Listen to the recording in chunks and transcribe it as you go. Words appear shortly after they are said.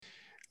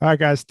All right,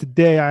 guys.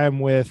 Today I am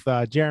with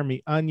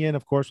Jeremy Onion,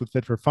 of course, with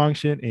Fit for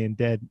Function, and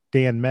Dan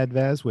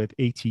Medvez with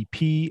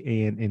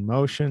ATP and In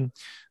Motion.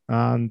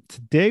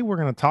 Today we're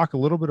going to talk a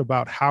little bit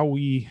about how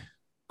we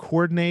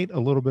coordinate a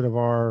little bit of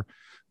our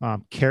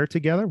care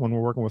together when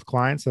we're working with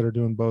clients that are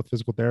doing both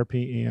physical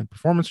therapy and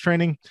performance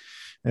training,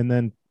 and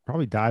then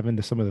probably dive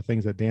into some of the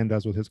things that Dan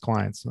does with his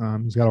clients.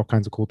 He's got all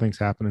kinds of cool things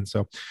happening.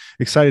 So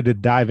excited to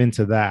dive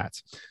into that.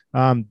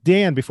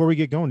 Dan, before we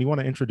get going, do you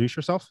want to introduce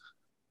yourself?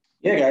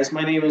 Yeah, guys,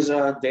 my name is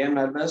Dan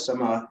Medves.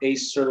 I'm a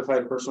ACE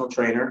certified personal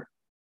trainer.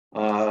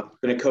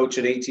 Been a coach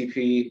at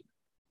ATP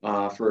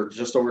for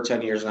just over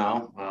 10 years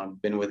now.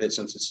 Been with it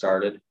since it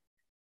started.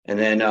 And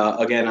then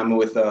again, I'm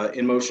with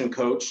In Motion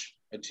Coach.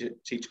 I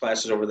teach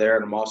classes over there,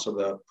 and I'm also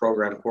the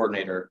program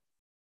coordinator.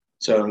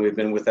 So we've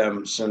been with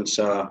them since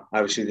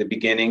obviously the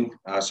beginning.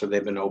 So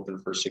they've been open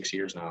for 6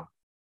 years now.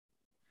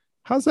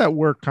 How's that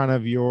work?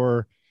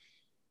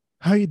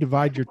 How you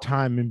divide your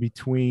time in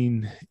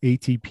between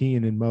ATP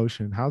and In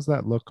Motion? How's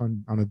that look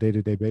on a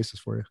day-to-day basis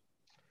for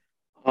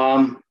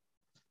you?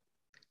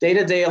 Day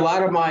to day, a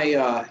lot of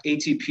my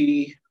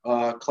ATP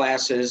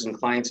classes and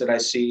clients that I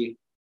see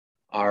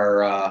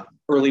are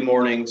early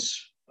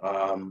mornings,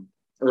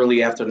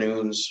 early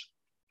afternoons.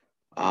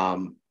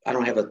 I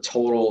don't have a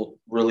total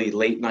really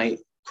late night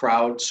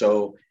crowd.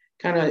 So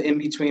kind of in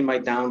between my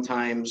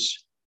downtimes,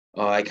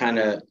 I kind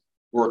of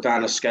worked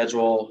on a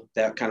schedule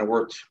that kind of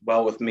worked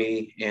well with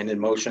me and In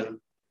Motion.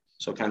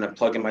 So kind of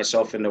plugging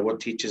myself into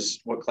what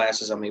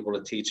classes I'm able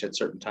to teach at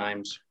certain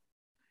times.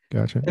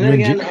 Gotcha. And then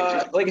again,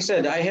 like I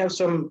said, I have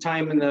some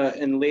time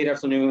in late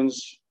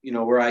afternoons,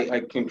 where I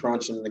can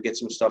crunch and get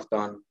some stuff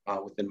done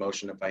with In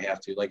Motion if I have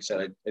to. Like I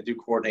said, I do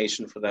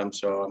coordination for them,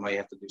 so I might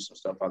have to do some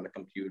stuff on the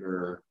computer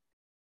or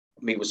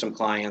meet with some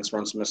clients,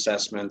 run some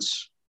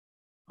assessments.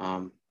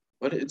 But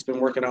it's been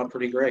working out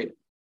pretty great.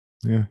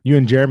 Yeah, you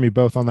and Jeremy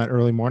both on that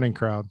early morning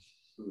crowd.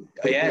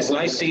 Yeah, it's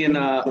nice seeing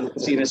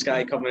this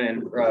guy coming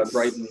in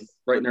bright and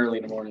early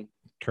in the morning.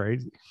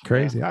 Crazy.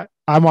 Yeah.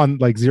 I'm on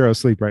like zero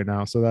sleep right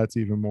now, so that's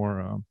even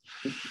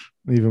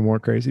more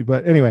crazy.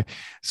 But anyway,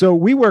 so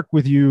we work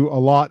with you a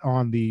lot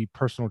on the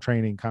personal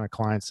training kind of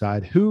client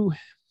side. Who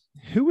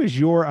is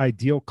your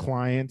ideal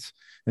client?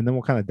 And then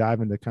we'll kind of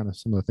dive into kind of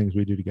some of the things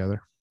we do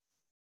together.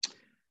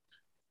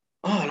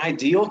 Oh, an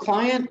ideal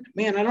client?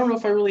 Man, I don't know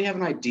if I really have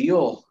an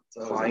ideal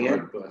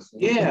client.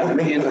 Yeah, I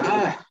mean,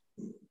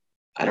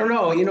 I don't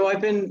know. I've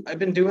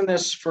been doing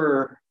this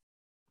for,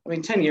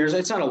 10 years.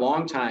 It's not a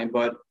long time,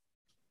 but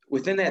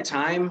within that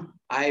time,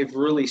 I've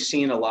really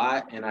seen a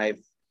lot, and I've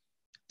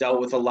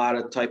dealt with a lot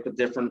of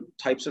different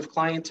types of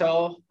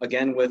clientele.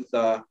 Again, with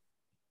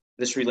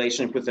this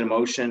relationship with In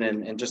Motion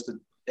and just the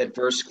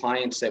adverse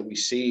clients that we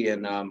see,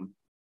 and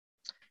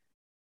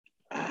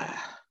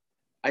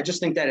I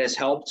just think that has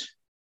helped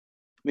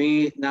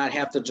me not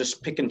have to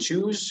just pick and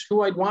choose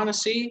who I'd want to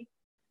see.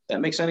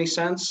 That makes any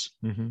sense.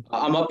 Mm-hmm.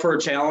 I'm up for a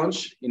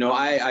challenge.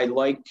 I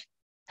like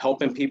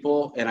helping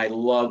people, and I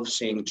love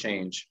seeing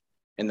change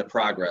and the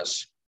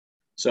progress.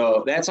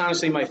 So that's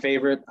honestly my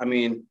favorite.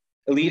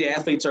 Elite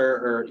athletes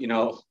are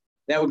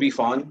that would be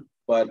fun,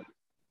 but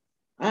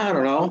I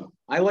don't know.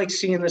 I like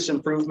seeing this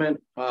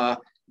improvement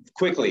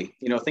quickly.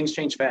 Things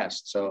change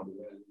fast. So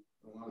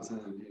a lot of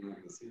times you're not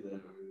going to see that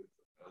with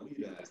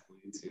elite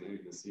athletes. You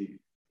can see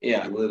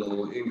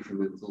little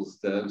incremental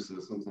steps. So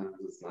sometimes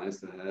it's nice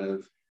to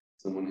have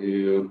someone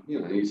who,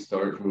 you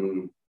start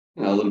from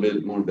a little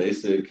bit more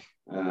basic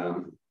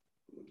of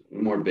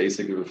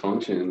a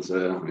function.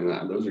 So,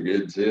 those are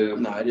good too.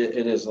 No, it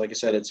is. Like I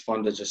said, it's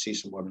fun to just see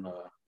someone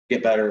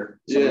get better.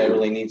 Someone that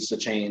really needs to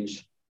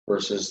change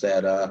versus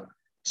that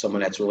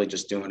someone that's really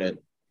just doing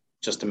it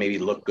just to maybe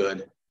look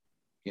good,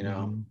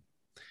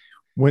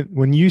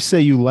 When you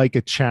say you like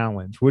a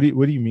challenge, what do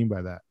you mean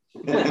by that?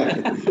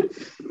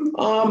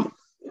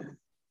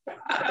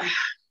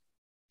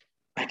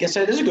 I guess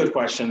that is a good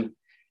question.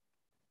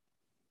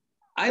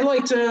 I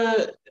like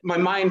to, my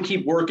mind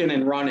keep working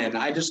and running.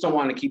 I just don't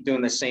want to keep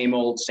doing the same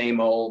old,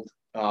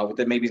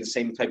 with maybe the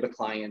same type of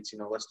clients.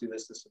 Let's do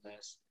this, and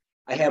this.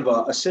 I have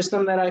a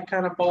system that I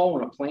kind of follow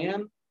and a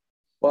plan.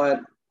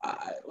 But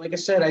like I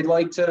said, I'd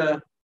like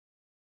to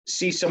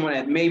see someone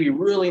that maybe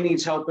really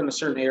needs help in a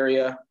certain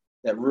area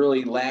that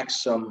really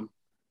lacks some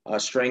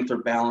strength or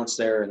balance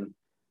there. And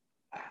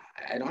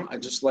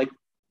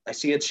I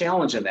see a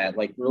challenge in that,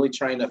 like really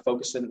trying to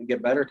focus and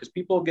get better, because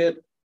people get,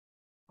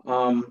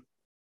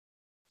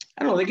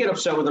 they get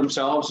upset with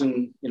themselves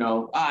and,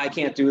 I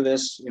can't do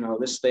this,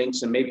 this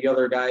stinks. And maybe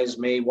other guys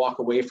may walk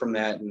away from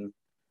that. And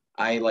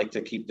I like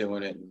to keep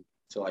doing it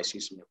until I see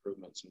some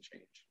improvements and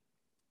change.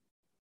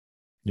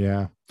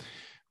 Yeah.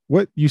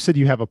 What you said,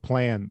 you have a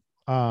plan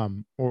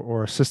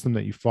or a system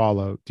that you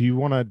follow. Do you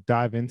want to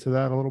dive into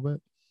that a little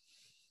bit?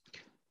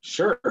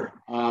 Sure.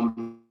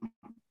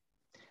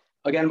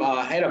 Again,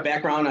 I had a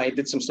background. I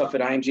did some stuff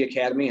at IMG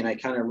Academy, and I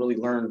kind of really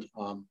learned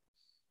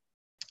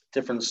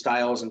different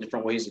styles and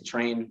different ways to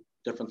train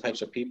different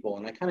types of people.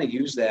 And I kind of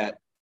use that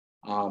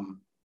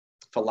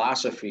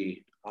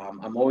philosophy.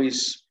 I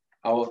always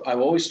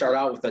start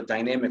out with a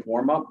dynamic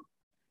warm-up,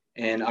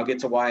 And I'll get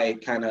to why I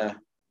kind of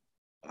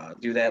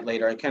do that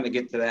later. I kind of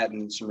get to that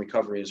in some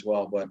recovery as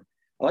well. But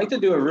I like to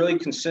do a really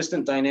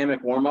consistent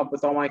dynamic warm up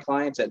with all my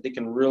clients that they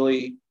can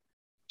really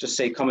just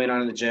say, come in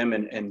on the gym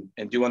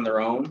and do on their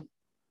own,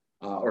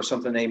 or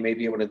something they may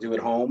be able to do at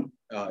home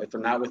if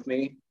they're not with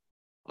me.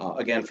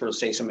 Again, for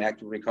say some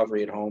active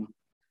recovery at home.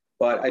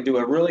 But I do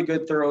a really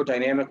good, thorough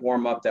dynamic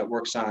warm up that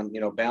works on,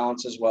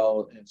 balance as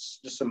well. It's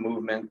just some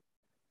movement,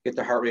 get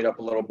the heart rate up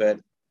a little bit.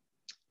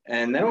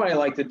 And then what I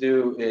like to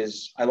do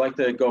is I like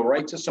to go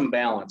right to some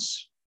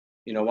balance.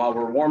 While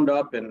we're warmed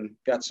up and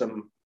got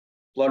some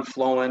blood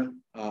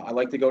flowing, I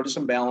like to go to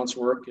some balance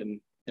work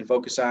and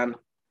focus on,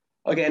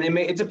 again,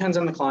 it depends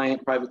on the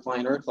client, private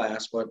client or a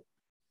class, but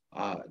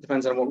it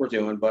depends on what we're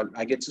doing. But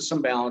I get to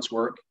some balance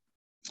work.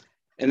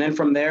 And then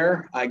from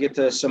there, I get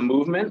to some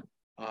movement.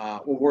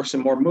 We'll work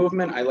some more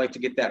movement. I like to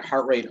get that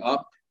heart rate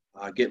up,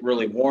 get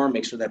really warm,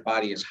 make sure that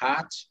body is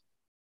hot.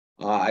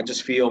 I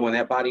just feel when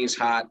that body is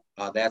hot,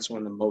 that's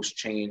when the most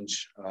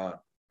change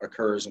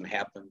occurs and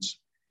happens.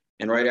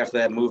 And right after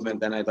that movement,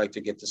 then I'd like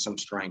to get to some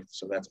strength.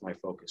 So that's my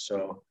focus.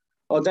 So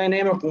a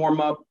dynamic warm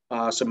up,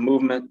 some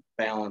movement,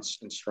 balance,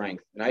 and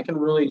strength. And I can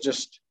really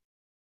just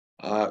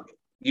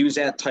use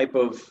that type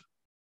of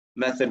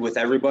method with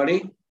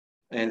everybody.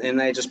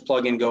 And I just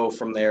plug and go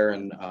from there,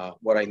 and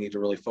what I need to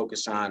really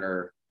focus on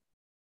or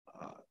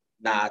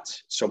not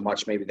so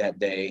much maybe that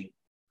day.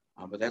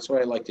 But that's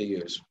what I like to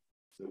use.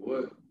 So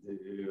what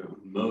do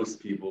most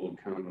people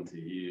come to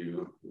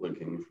you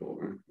looking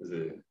for? Is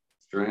it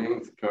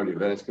strength,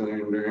 cardiovascular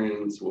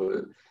endurance?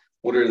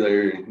 What are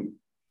their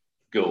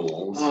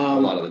goals a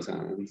lot of the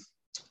times?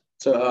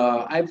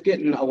 So I've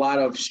gotten a lot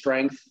of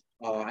strength.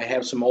 I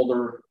have some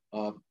older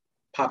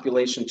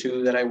population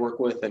too that I work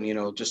with, and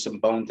just some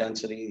bone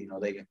density.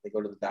 They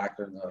go to the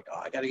doctor and they're like, oh,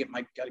 I gotta keep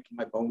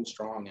my bones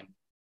strong, and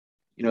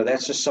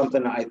that's just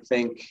something I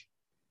think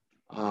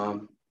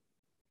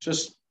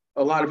just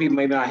a lot of people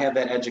maybe not have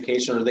that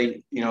education, or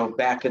they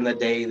back in the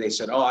day they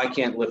said, oh, I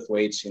can't lift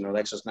weights,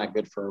 that's just not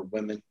good for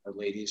women or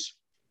ladies.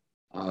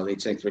 They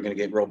think they're going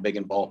to get real big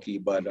and bulky,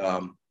 but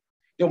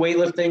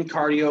weightlifting,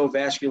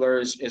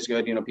 cardiovascular is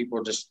good. People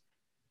are just,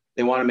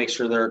 they want to make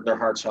sure their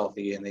heart's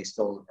healthy and they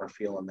still are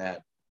feeling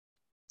that,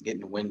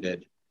 getting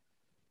winded.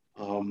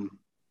 There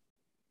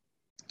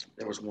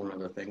was one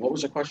other thing. What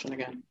was the question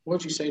again? What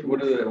did you say?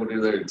 What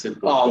are their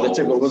typical goals?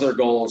 What are their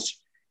goals?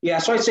 Yeah,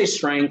 so I'd say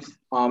strength.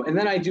 And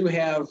then I do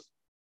have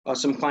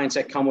some clients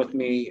that come with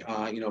me,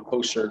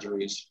 post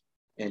surgeries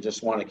and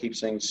just want to keep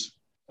things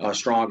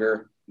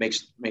stronger, make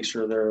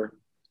sure they're,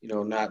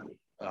 not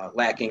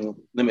lacking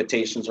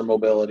limitations or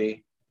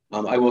mobility.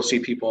 I will see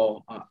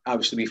people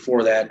obviously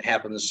before that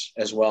happens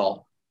as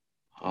well.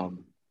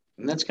 And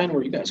that's kind of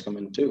where you guys come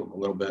in too, a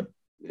little bit.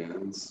 Yeah,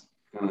 it's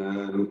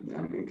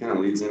it kind of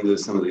leads into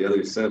some of the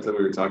other stuff that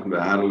we were talking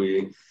about. How do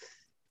we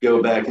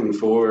go back and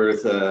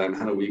forth, and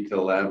how do we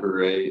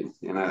collaborate?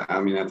 And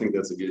I think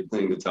that's a good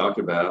thing to talk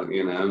about,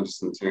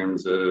 just in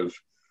terms of,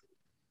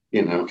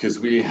 because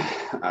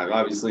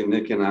obviously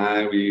Nick and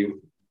I, we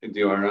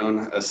do our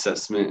own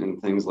assessment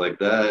and things like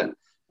that.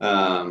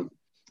 And,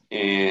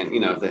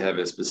 if they have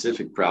a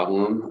specific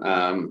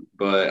problem,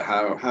 but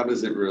how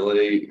does it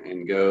relate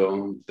and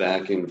go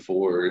back and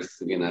forth,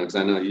 because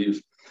I know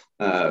you've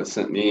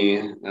sent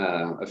me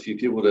a few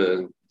people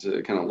to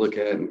kind of look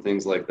at and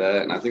things like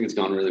that. And I think it's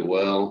gone really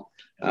well.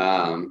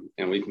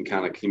 And we can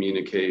kind of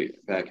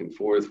communicate back and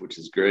forth, which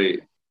is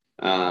great.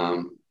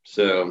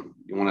 So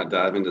you want to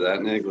dive into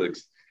that, Nick, like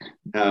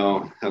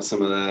how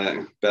some of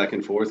that back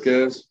and forth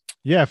goes?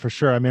 Yeah, for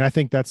sure. I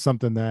think that's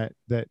something that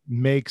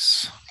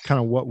makes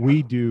kind of what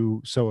we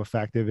do so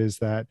effective, is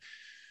that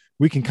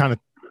we can kind of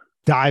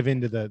dive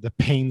into the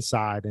pain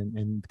side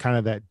and kind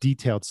of that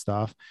detailed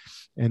stuff.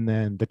 And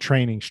then the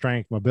training,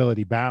 strength,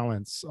 mobility,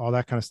 balance, all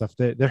that kind of stuff,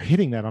 they're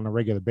hitting that on a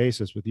regular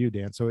basis with you,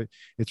 Dan. So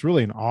it's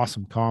really an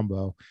awesome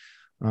combo.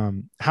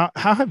 How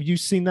have you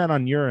seen that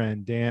on your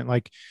end, Dan?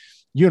 Like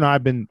you and I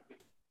have been,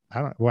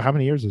 how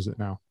many years is it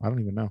now? I don't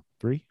even know.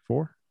 3,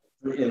 4?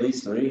 At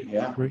least 3.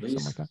 Yeah. 3,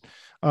 something like that.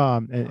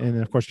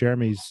 And of course,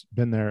 Jeremy's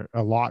been there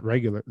a lot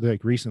regular,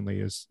 like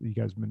recently, as you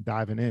guys have been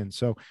diving in.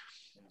 So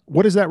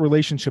what does that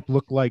relationship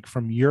look like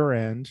from your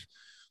end?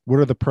 What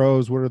are the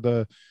pros? What are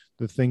the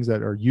things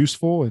that are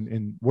useful?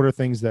 And what are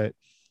things that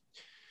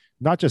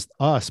not just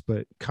us,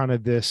 but kind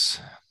of this,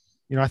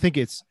 I think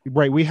it's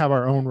right. We have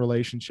our own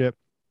relationship,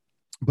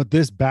 but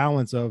this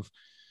balance of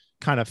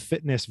kind of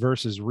fitness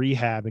versus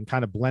rehab and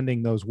kind of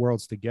blending those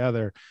worlds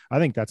together, I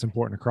think that's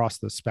important across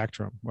the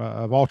spectrum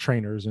of all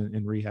trainers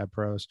and rehab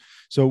pros.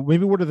 So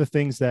maybe what are the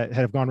things that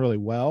have gone really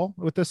well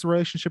with this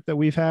relationship that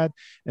we've had?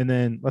 And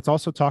then let's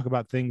also talk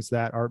about things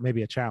that are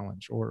maybe a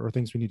challenge or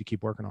things we need to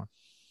keep working on.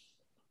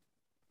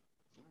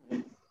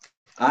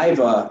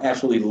 I've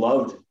absolutely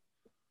loved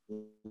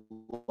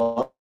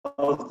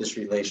this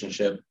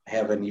relationship,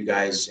 having you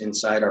guys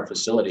inside our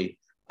facility.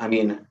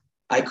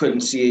 I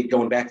couldn't see it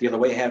going back the other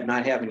way,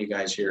 not having you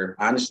guys here,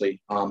 honestly.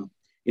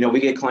 We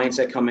get clients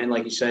that come in,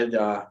 like you said,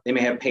 they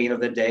may have pain of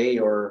the day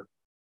or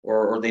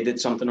they did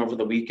something over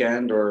the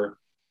weekend, or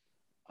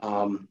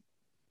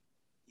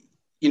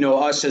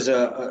us as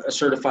a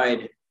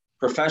certified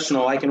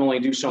professional, I can only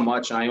do so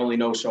much, and I only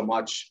know so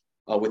much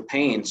with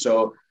pain.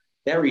 So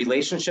that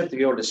relationship, to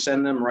be able to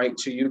send them right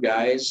to you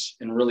guys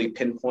and really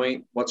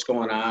pinpoint what's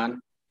going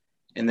on.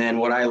 And then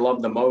what I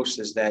love the most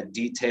is that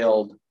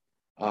detailed,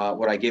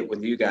 what I get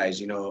with you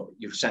guys.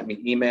 You've sent me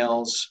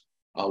emails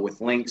with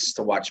links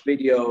to watch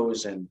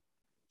videos and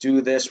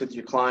do this with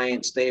your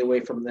client, stay away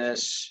from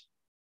this.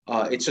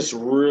 It's just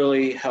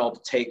really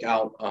helped take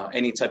out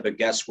any type of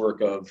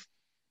guesswork of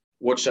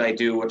what should I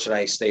do, what should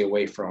I stay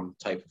away from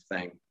type of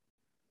thing.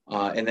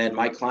 And then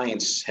my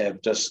clients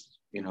have just,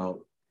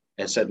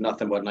 have said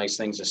nothing but nice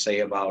things to say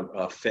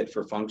about Fit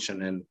for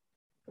Function, and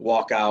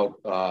walk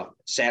out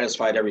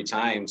satisfied every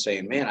time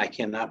saying, man, I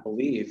cannot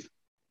believe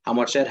how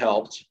much that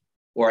helped,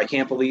 or I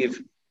can't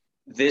believe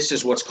this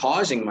is what's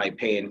causing my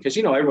pain. Because,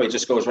 everybody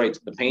just goes right to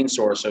the pain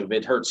source of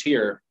it hurts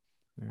here.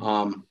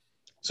 Yeah.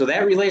 So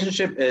that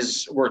relationship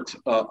has worked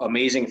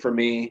amazing for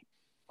me.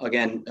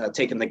 Again,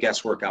 taking the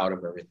guesswork out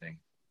of everything.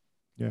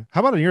 Yeah.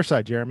 How about on your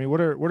side, Jeremy? What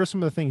are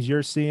some of the things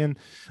you're seeing?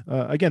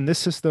 Again, this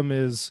system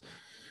is,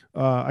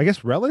 I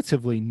guess,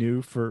 relatively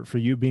new for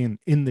you being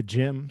in the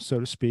gym, so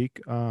to speak.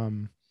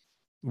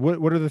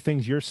 What are the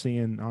things you're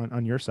seeing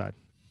on your side?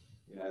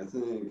 Yeah, I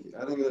think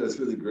that it's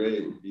really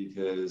great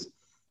because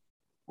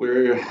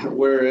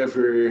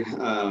wherever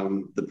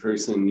the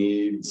person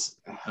needs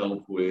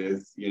help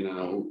with,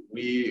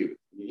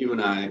 you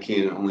and I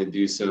can only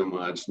do so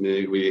much.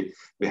 We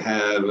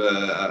have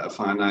a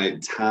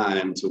finite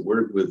time to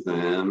work with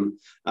them,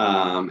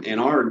 and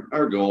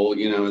our goal,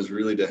 is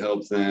really to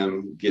help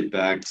them get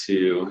back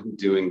to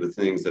doing the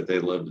things that they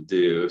love to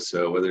do.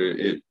 So whether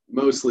it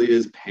mostly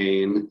is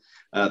pain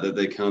that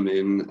they come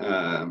in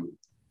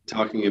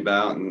talking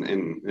about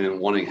and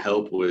wanting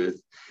help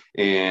with,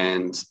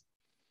 and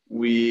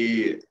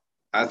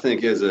I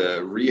think as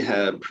a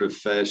rehab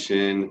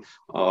profession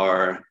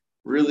are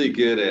really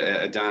good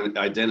at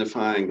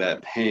identifying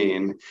that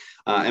pain.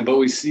 But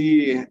we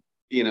see,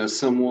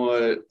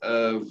 somewhat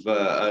of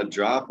a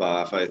drop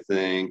off, I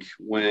think,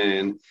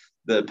 when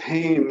the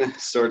pain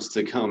starts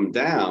to come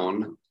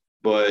down.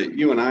 But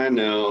you and I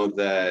know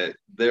that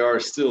there are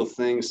still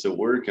things to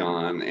work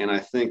on. And I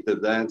think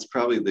that that's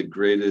probably the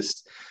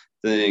greatest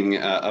thing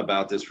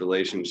about this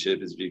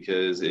relationship, is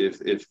because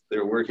if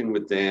they're working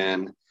with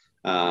Dan,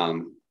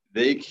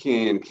 they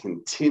can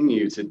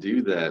continue to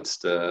do that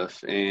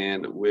stuff,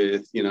 and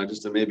with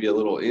just maybe a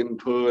little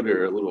input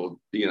or a little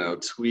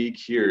tweak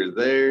here or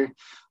there,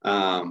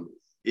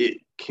 it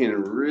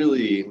can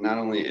really not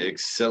only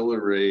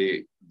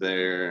accelerate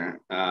their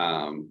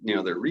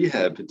their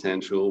rehab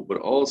potential, but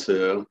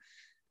also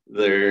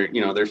their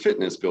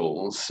fitness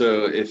goals.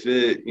 So if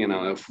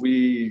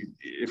we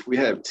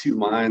have two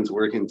minds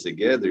working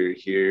together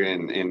here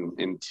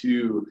and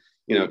two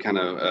kind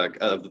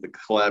of the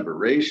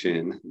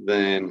collaboration,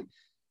 then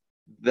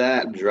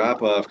that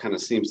drop off kind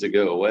of seems to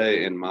go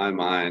away in my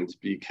mind,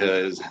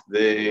 because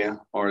they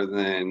are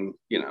then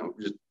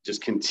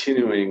just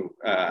continuing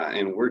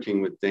and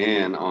working with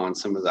Dan on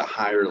some of the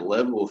higher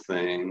level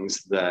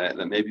things that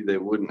maybe they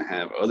wouldn't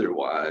have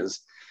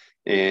otherwise.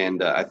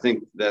 And I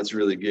think that's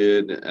really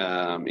good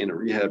in a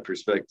rehab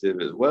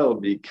perspective as well,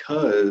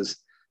 because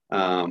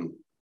maybe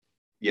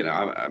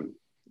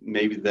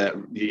that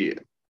the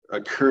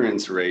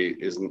reoccurrence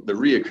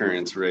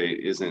rate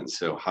isn't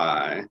so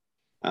high.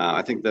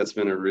 I think that's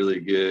been a really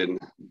good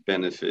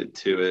benefit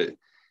to it.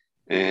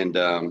 And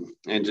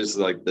just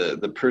like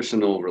the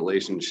personal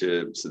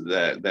relationships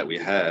that we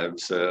have.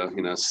 So,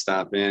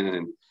 stop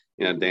in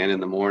and, Dan,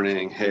 in the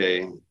morning,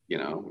 hey,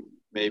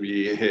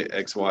 maybe hit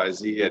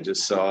XYZ. I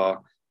just saw,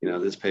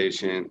 this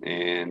patient,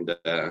 and,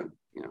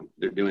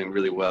 they're doing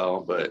really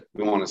well, but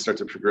we want to start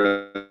to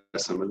progress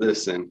some of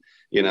this. And,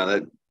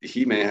 that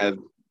he may have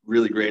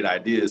really great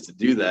ideas to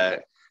do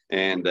that.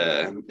 And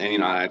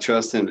I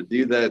trust him to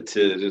do that,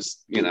 to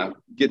just,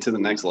 get to the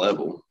next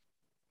level.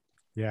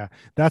 Yeah.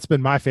 That's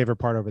been my favorite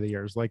part over the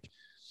years. Like,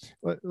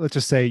 let's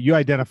just say you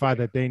identify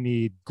that they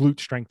need glute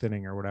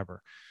strengthening or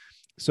whatever.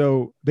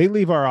 So they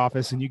leave our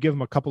office and you give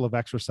them a couple of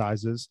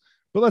exercises,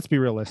 but let's be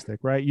realistic,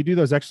 right? You do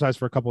those exercises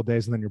for a couple of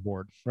days and then you're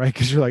bored, right?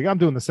 Because you're like, I'm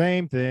doing the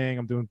same thing.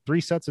 I'm doing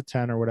 3 sets of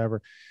 10 or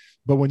whatever.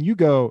 But when you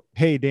go,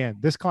 hey, Dan,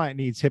 this client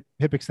needs hip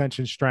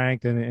extension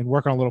strength and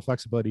work on a little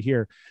flexibility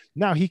here.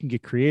 Now he can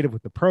get creative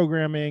with the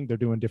programming. They're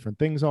doing different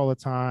things all the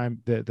time.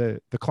 The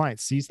client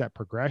sees that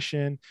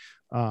progression.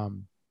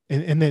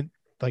 And then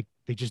like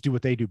they just do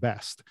what they do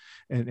best,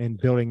 and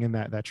building in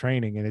that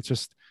training. And it's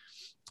just,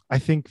 I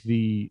think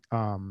the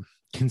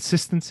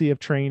consistency of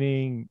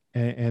training,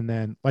 and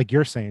then like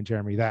you're saying,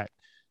 Jeremy, that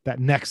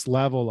next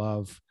level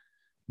of,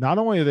 not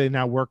only are they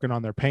now working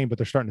on their pain, but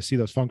they're starting to see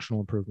those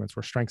functional improvements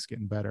where strength's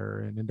getting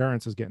better and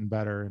endurance is getting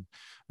better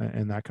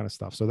and that kind of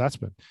stuff. So that's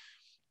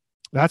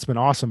been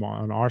awesome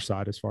on our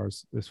side as far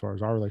as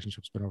our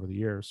relationship's been over the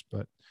years.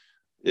 But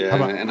yeah,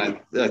 and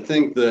I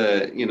think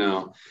that,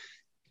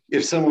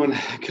 if someone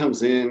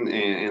comes in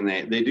and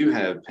they do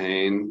have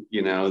pain,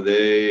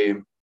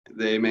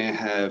 they may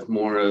have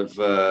more of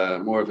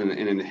an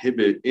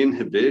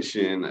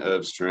inhibition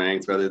of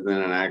strength rather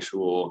than an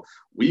actual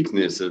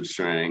weakness of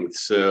strength.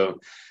 So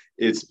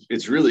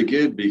it's really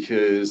good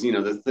because, you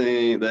know,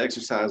 the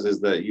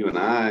exercises that you and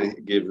I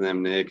give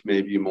them, Nick,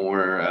 may be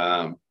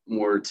more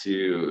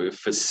to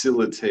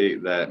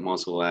facilitate that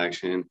muscle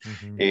action.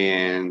 Mm-hmm.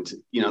 And,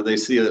 you know, they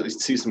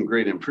see some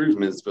great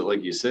improvements, but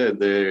like you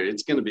said,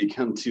 it's going to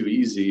become too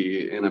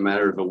easy in a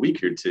matter of a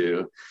week or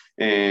two.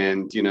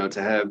 And, you know,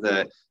 to have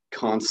that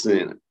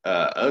constant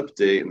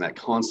update and that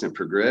constant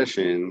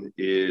progression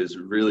is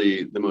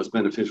really the most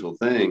beneficial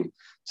thing.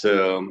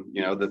 So,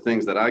 you know, the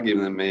things that I give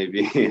them may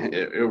be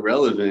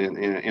irrelevant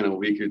in a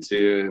week or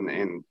two.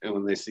 And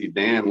when they see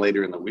Dan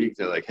later in the week,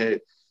 they're like, hey,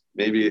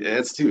 maybe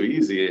that's too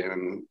easy.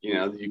 And, you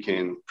know, you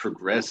can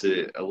progress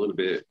it a little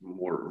bit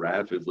more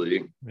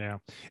rapidly. Yeah.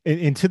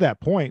 And to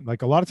that point,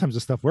 like a lot of times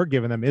the stuff we're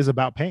giving them is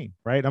about pain,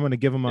 right? I'm going to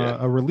give them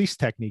a release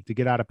technique to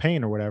get out of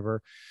pain or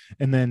whatever.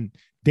 And then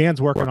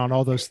Dan's working on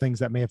all those things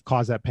that may have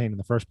caused that pain in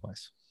the first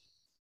place.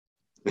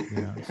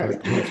 Yeah. So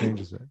it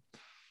changes it.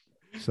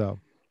 So,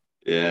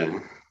 yeah.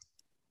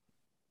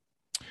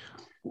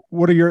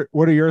 What are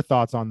your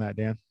thoughts on that,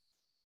 Dan?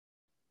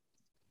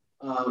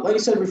 Like I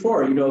said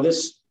before, you know,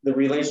 the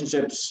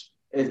relationships,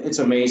 it's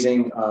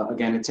amazing.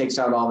 Again, it takes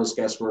out all this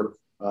guesswork,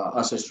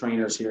 us as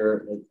trainers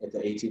here at the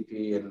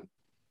ATP, and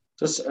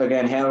just,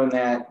 again, having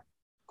that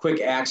quick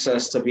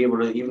access to be able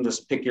to even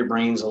just pick your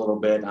brains a little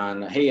bit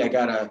on, hey, I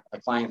got a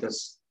client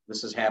this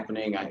is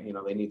happening.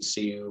 They need to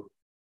see you.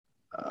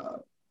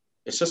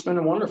 It's just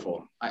been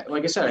wonderful.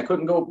 Like I said, I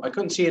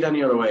couldn't see it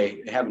any other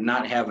way.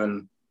 Not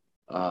having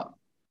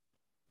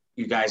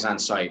you guys on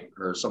site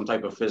or some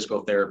type of physical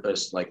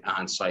therapist like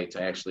on site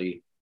to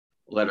actually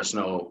let us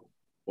know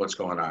what's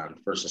going on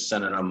versus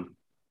sending them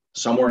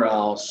somewhere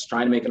else,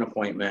 trying to make an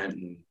appointment,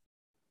 and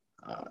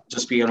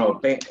just being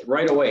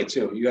right away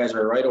too. You guys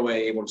are right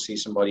away able to see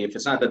somebody. If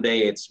it's not the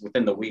day, it's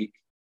within the week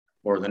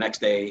or the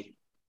next day,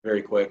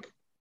 very quick.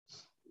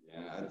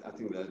 Yeah, I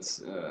think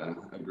that's a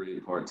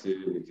great part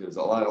too, because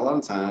a lot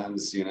of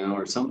times, you know,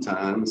 or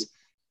sometimes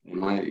they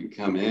might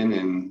come in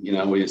and, you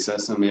know, we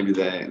assess them. Maybe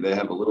they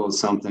have a little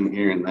something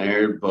here and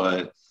there,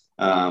 but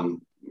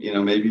you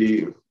know,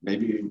 maybe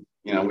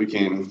you know, we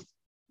can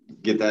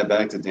get that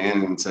back to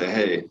Dan and say,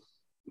 hey,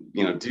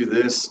 you know, do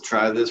this,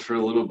 try this for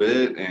a little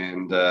bit,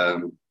 and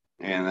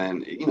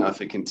then, you know, if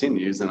it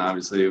continues, then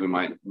obviously we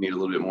might need a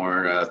little bit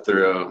more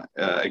thorough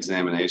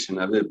examination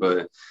of it.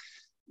 But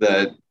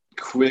that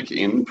quick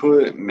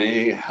input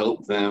may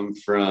help them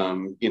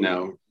from, you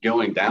know,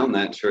 going down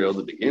that trail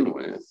to begin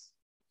with.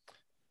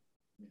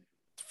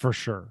 For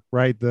sure,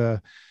 right?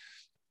 The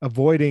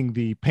avoiding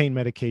the pain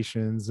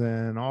medications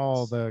and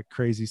all the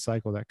crazy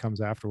cycle that comes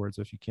afterwards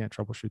if you can't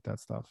troubleshoot that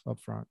stuff up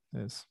front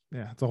it's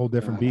a whole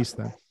different beast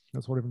then.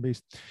 That's a whole different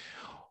beast.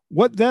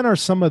 What then are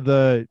some of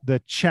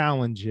the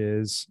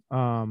challenges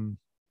from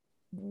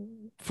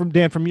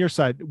Dan, from your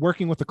side,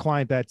 working with a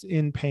client that's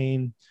in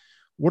pain?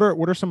 What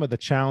are some of the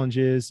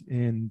challenges?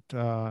 And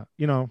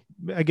you know,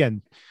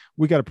 again,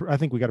 I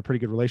think we got a pretty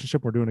good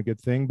relationship. We're doing a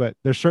good thing, but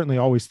there's certainly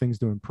always things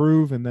to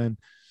improve. And then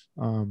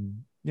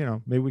you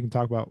know, maybe we can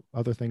talk about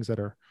other things that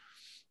are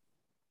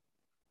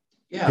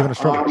giving us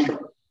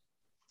trouble.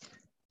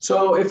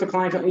 So if a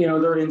client, you know,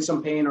 they're in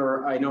some pain,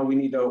 or I know we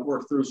need to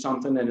work through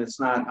something and it's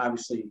not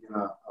obviously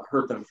going to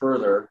hurt them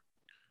further,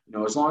 you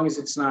know, as long as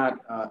it's not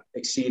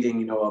exceeding,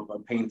 you know, a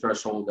pain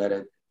threshold that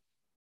it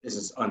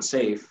is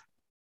unsafe.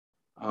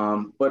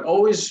 But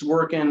always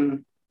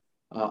working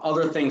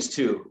other things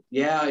too.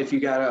 Yeah, if you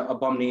got a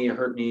bum knee, a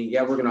hurt knee,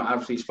 yeah, we're going to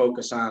obviously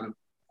focus on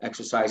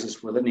exercises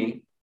for the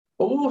knee.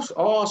 But we'll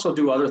also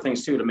do other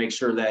things too to make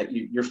sure that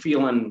you're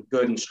feeling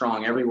good and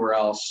strong everywhere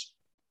else,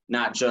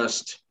 not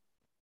just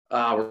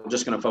we're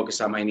just going to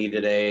focus on my knee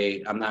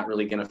today. I'm not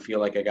really going to feel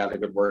like I got a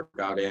good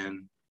workout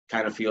in.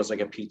 Kind of feels like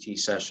a PT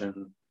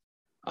session.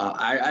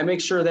 I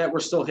make sure that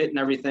we're still hitting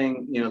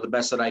everything, you know, the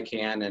best that I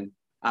can, and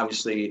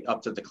obviously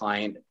up to the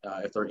client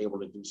if they're able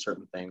to do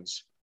certain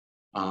things,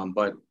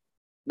 but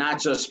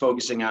not just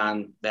focusing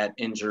on that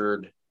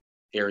injured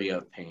area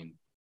of pain,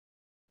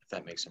 if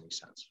that makes any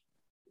sense.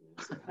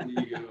 How do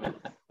you go?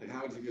 Like,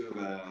 how would you go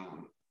about?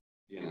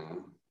 You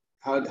know,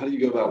 how do you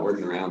go about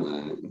working around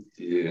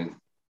that?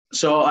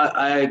 So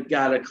I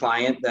got a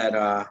client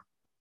that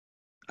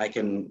I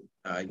can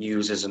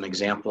use as an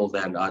example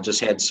that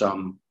just had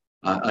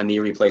a knee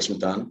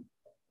replacement done.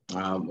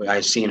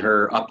 I've seen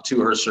her up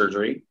to her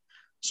surgery.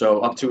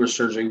 So up to her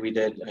surgery, we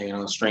did, you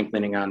know,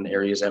 strengthening on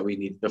areas that we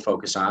needed to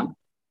focus on.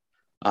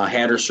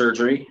 Had her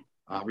surgery.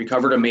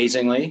 Recovered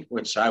amazingly,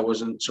 which I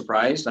wasn't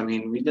surprised. I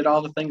mean, we did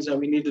all the things that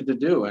we needed to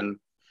do. And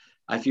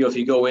I feel if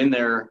you go in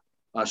there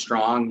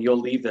strong,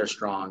 you'll leave there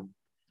strong.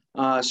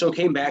 So it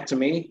came back to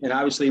me. And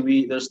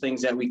obviously, there's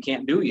things that we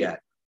can't do yet,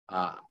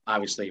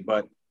 obviously.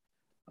 But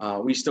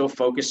we still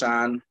focus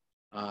on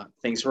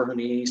things for her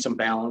knee, some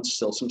balance,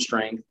 still some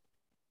strength.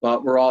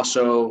 But we're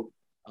also,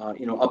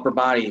 you know, upper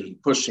body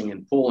pushing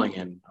and pulling.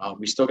 And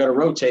we still got to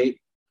rotate.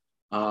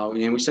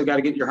 And we still got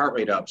to get your heart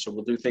rate up. So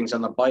we'll do things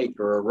on the bike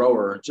or a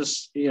rower,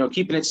 just, you know,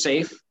 keeping it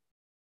safe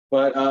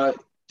but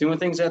doing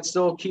things that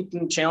still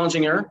keeping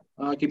challenging her,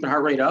 keeping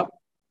heart rate up,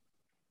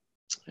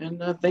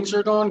 and things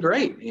are going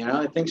great.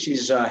 I think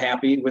she's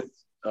happy with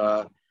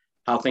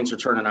how things are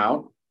turning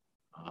out,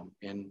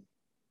 and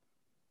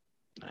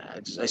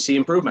I see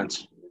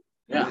improvements.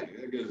 Yeah,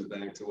 it goes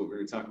back to what we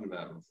were talking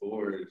about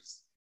before,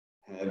 just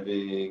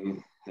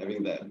having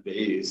that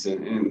base,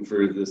 and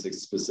for this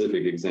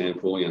specific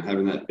example,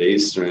 having that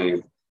base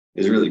strength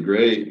is really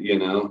great,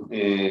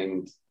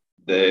 and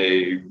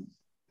they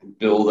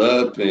build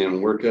up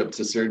and work up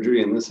to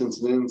surgery in this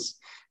instance.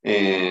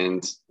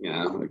 And,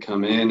 we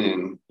come in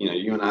and,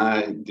 you and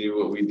I do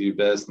what we do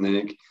best,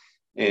 Nick.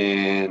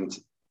 And,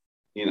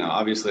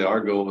 obviously our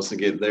goal is to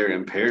get their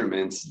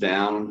impairments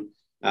down,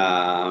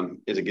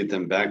 is to get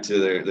them back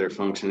to their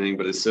functioning.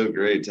 But it's so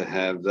great to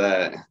have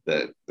that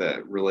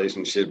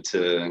relationship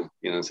to,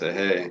 say,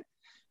 hey,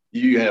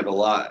 you have a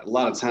lot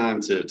of time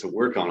to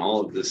work on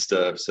all of this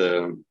stuff.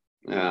 So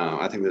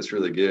I think that's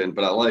really good.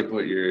 But I like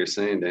what you're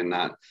saying, Dan.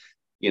 Not,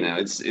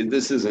 this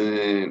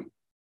isn't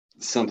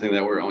something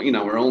that we're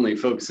only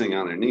focusing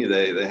on their knee.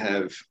 They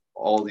have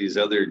all these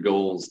other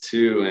goals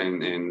too,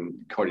 and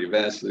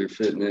cardiovascular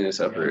fitness,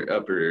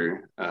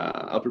 upper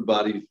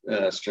body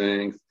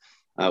strength,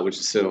 which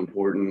is so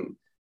important.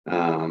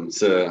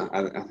 So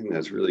I think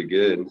that's really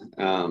good.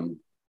 How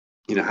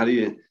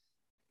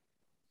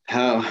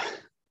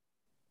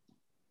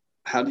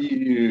do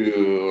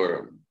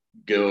you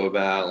go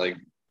about like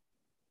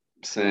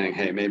saying,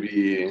 hey,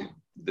 maybe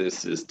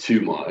this is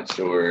too much,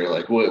 or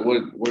like what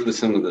are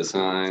some of the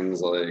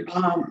signs like?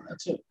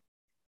 That's it.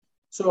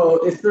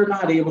 So if they're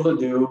not able to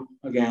do,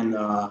 again,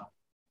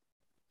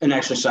 an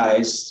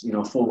exercise,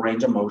 full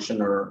range of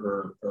motion,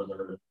 or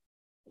they're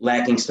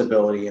lacking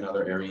stability in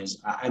other areas,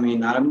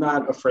 I'm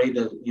not afraid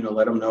to,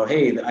 let them know,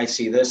 hey, I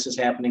see this is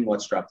happening,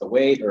 let's drop the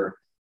weight, or,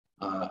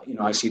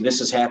 I see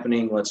this is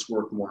happening, let's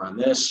work more on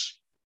this.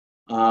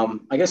 I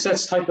guess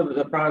that's type of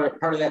the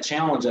part of that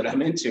challenge that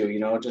I'm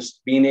into,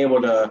 just being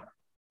able to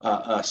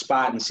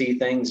spot and see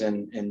things,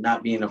 and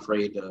not being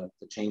afraid to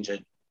change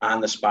it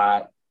on the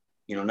spot,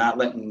 not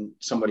letting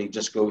somebody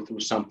just go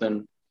through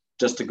something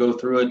just to go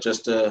through it,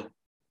 just to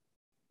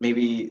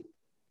maybe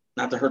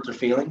not to hurt their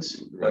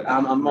feelings. Right. But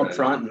I'm up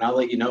front, and I'll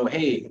let you know,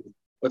 hey,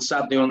 let's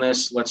stop doing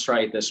this. Let's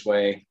try it this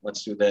way.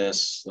 Let's do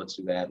this. Let's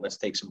do that. Let's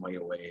take some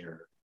weight away,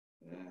 or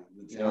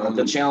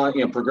the challenge,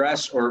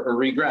 progress or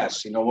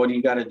regress. What do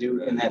you got to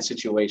do in that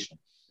situation?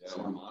 Yeah,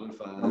 so,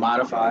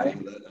 modify. That's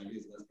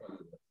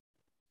probably the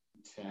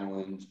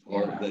challenge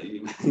part that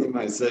you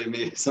might say.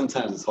 Maybe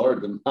sometimes it's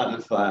hard to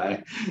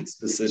modify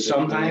specific.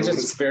 Sometimes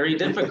things. It's very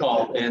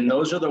difficult, and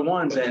those are the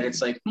ones that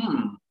it's like,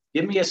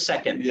 give me a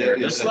second there.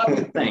 Just let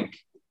me think.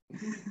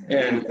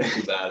 And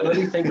let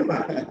me think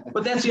about it.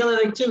 But that's the other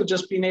thing too,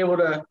 just being able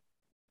to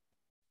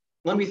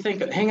let me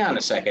think, hang on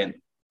a second.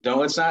 No,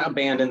 let's not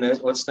abandon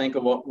this. Let's think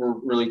of what we're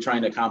really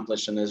trying to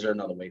accomplish, and is there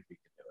another way we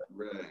can do it?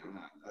 Right.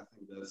 I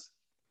think that's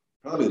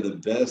probably the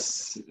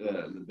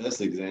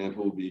best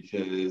example,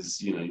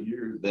 because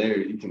you're there,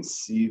 you can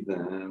see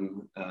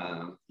them.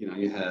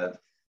 You have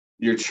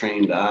your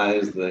trained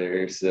eyes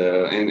there,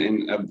 so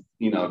and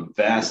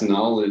vast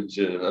knowledge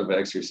of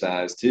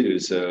exercise too.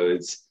 So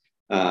it's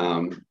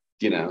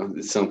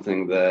it's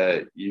something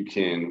that you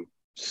can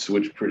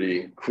switch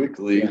pretty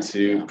quickly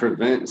to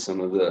prevent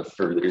some of the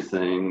further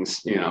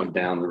things,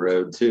 down the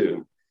road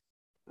too.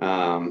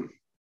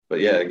 But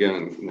yeah,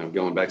 again,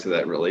 going back to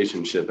that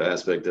relationship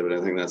aspect of it,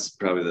 I think that's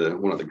probably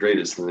one of the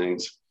greatest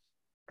things.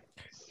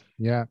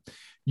 Yeah.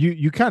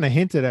 You kind of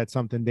hinted at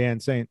something,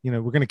 Dan, saying,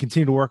 we're going to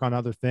continue to work on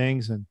other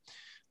things. And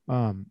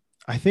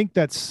I think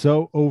that's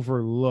so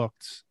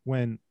overlooked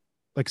when,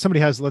 like, somebody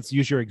has, let's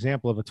use your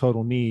example of a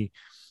total knee.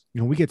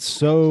 We get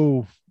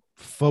so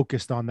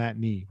focused on that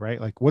knee,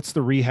 right? Like, what's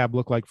the rehab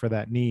look like for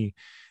that knee?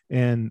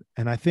 And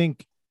I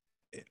think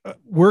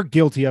we're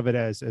guilty of it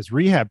as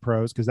rehab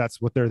pros, because that's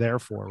what they're there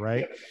for,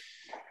 right?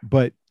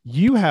 But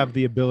you have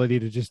the ability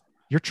to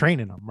you're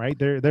training them, right?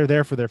 They're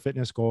there for their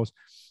fitness goals.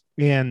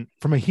 And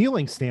from a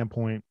healing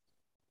standpoint,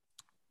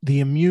 the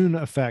immune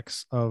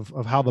effects of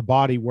how the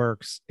body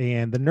works,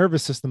 and the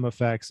nervous system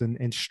effects,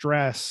 and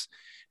stress,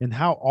 and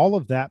how all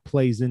of that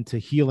plays into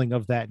healing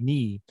of that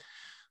knee,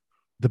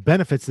 the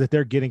benefits that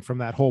they're getting from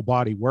that whole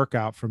body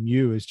workout from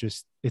you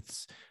is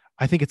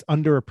I think it's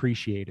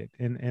underappreciated.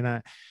 And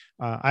I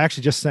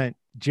actually just sent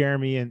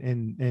Jeremy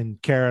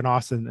and Kara and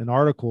Austin an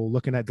article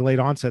looking at delayed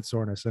onset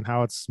soreness, and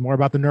how it's more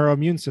about the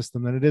neuroimmune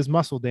system than it is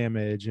muscle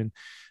damage, and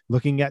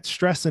looking at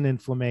stress and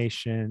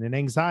inflammation, and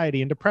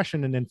anxiety and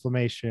depression and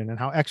inflammation, and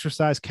how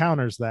exercise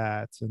counters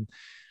that. And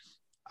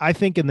I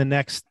think in the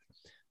next,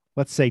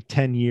 let's say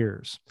 10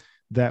 years,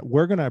 that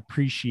we're going to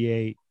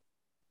appreciate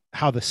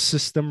how the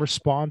system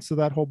responds to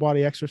that whole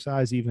body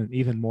exercise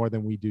even more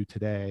than we do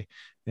today.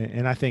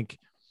 And I think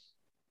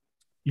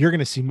you're going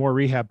to see more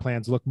rehab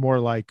plans look more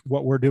like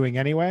what we're doing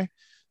anyway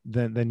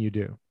than you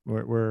do.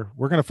 We're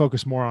going to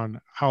focus more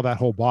on how that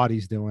whole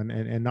body's doing,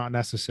 and not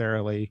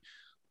necessarily,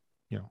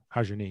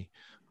 how's your knee?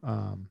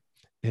 And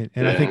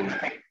I think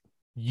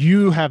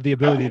you have the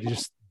ability to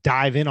just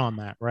dive in on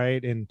that.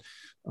 Right. And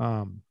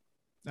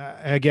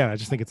Again, I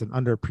just think it's an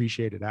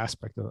underappreciated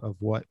aspect of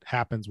what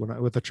happens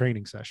with a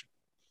training session.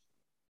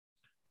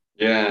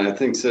 Yeah, I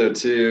think so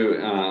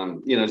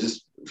too.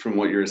 Just from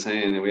what you were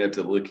saying, we have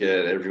to look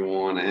at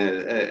everyone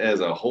as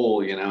a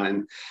whole,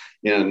 and,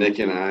 Nick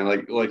and I,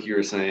 like you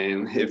were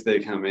saying, if they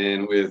come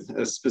in with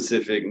a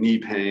specific knee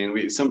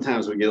pain,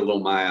 sometimes we get a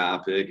little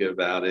myopic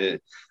about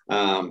it.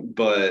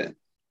 But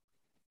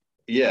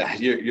yeah,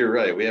 you're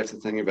right. We have to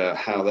think about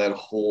how that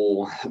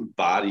whole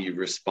body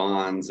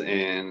responds,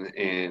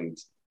 and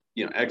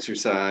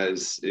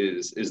exercise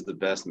is the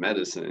best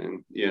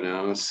medicine,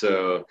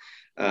 so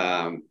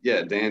Dan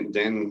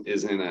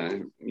is in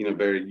a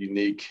very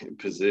unique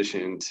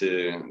position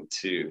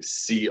to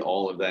see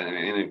all of that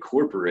and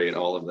incorporate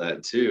all of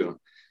that too.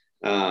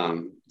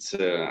 I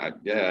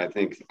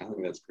think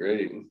that's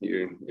great.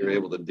 You're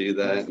able to do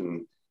that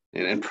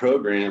and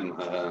program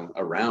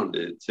around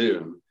it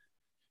too.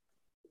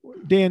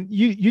 Dan,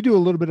 you do a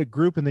little bit of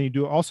group, and then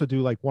you also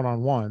do like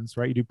one-on-ones,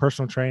 right? You do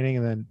personal training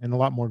and a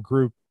lot more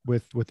group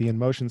with the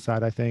InMotion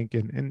side, I think.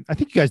 And I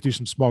think you guys do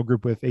some small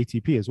group with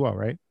ATP as well,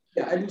 right?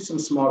 Yeah, I do some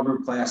small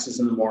group classes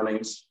in the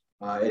mornings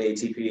at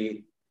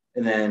ATP,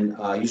 and then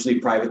usually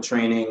private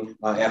training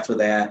after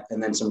that,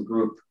 and then some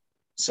group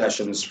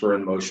sessions for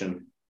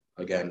InMotion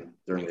again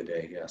during the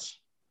day. Yes.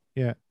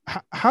 Yeah.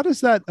 How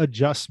does that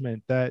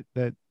adjustment that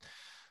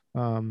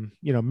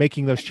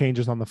making those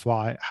changes on the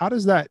fly, how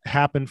does that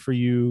happen for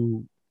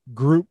you,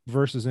 group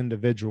versus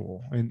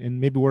individual? And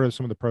maybe what are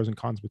some of the pros and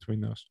cons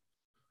between those?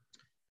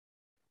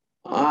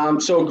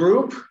 So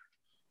group,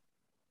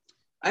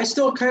 I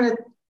still kind of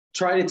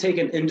try to take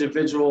an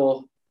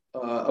individual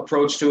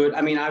approach to it.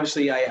 I mean,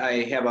 obviously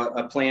I have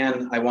a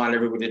plan. I want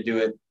everybody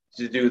to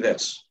do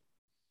this.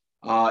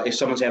 If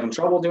someone's having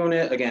trouble doing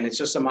it, again, it's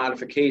just a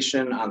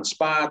modification on the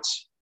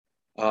spots.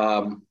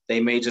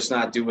 They may just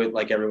not do it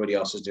like everybody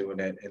else is doing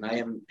it. And I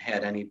haven't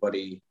had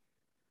anybody,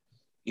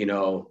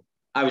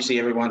 obviously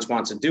everyone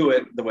wants to do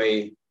it the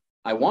way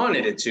I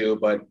wanted it to,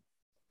 but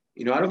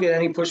I don't get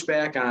any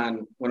pushback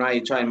on when I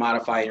try and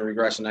modify and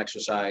regress an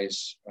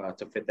exercise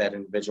to fit that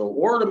individual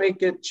or to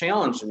make it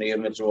challenge the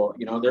individual.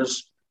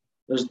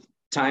 There's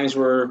times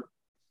where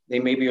they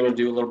may be able to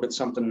do a little bit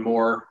something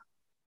more.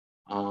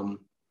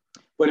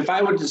 But if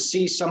I were to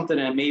see something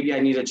that maybe I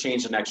need to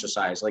change an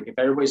exercise, like if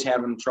everybody's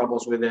having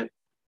troubles with it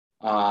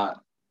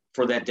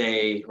for that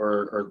day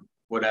or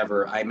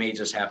whatever, I may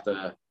just have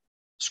to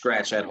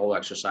scratch that whole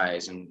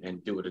exercise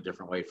and do it a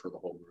different way for the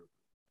whole group.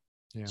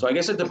 Yeah. So I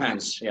guess it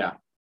depends. Yeah.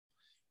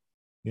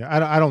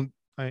 Yeah.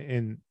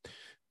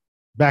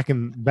 Back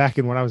in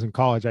when I was in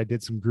college, I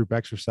did some group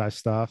exercise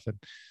stuff, and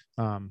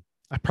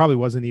I probably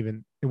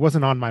it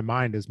wasn't on my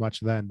mind as much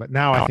then, but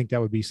now I think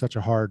that would be such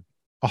a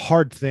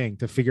hard thing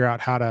to figure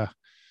out how to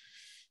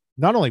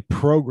not only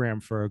program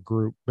for a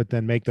group, but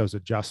then make those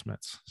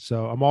adjustments.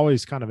 So I'm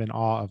always kind of in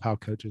awe of how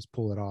coaches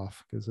pull it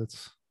off, because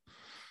it's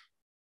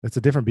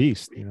a different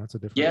beast. It's a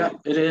different. Yeah,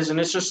 it is. And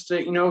it's just,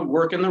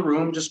 work in the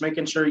room, just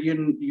making sure,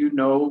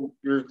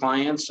 your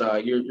clients,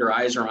 your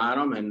eyes are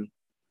on them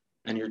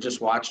and you're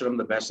just watching them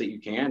the best that you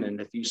can.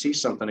 And if you see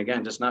something,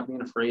 again, just not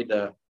being afraid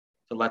to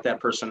let that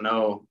person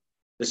know,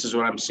 this is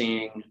what I'm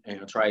seeing,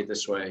 and try it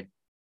this way.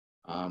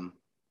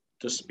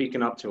 Just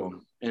speaking up to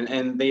them,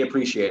 and they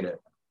appreciate it.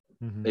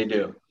 Mm-hmm. They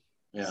do.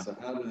 Yeah. So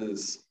how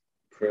does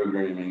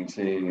programming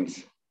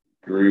change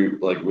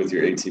group, like with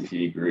your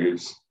ATP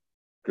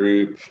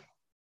group?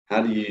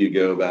 How do you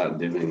go about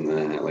doing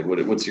that? Like,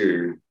 what's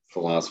your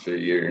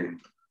philosophy here?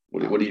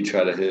 What do you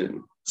try to hit?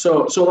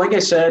 So like I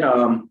said,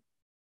 I'm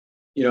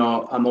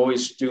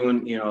always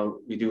doing,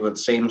 we do the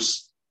same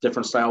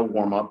different style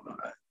warm up,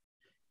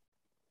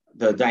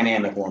 the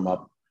dynamic warm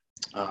up.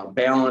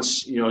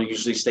 Balance,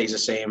 usually stays the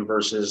same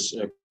versus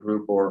a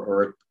group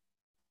or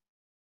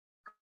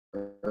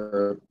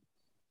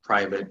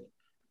private.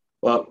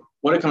 Well,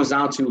 when it comes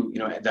down to,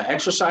 the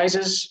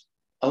exercises,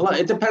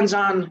 it depends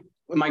on.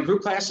 In my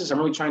group classes, I'm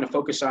really trying to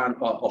focus on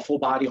a full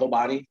body, whole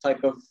body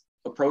type of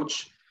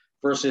approach,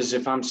 versus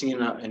if I'm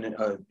seeing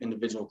an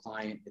individual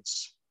client,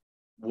 it's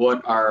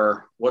what's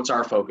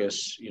our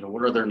focus,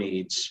 what are their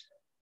needs.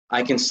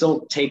 I can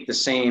still take the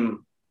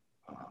same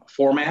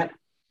format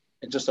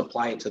and just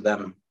apply it to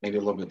them maybe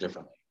a little bit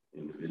differently.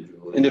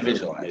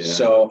 Individualized. Yeah.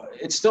 So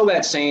it's still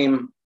that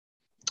same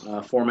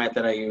format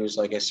that I use.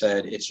 Like I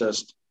said, it's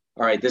just,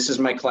 all right, this is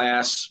my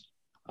class.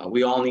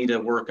 We all need to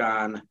work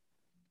on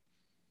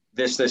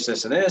this,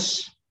 and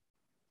this.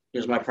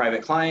 Here's my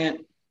private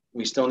client.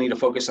 We still need to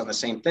focus on the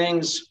same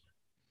things.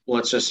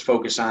 Let's just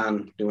focus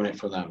on doing it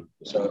for them.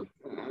 So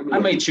I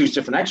may choose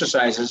different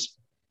exercises,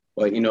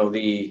 but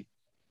the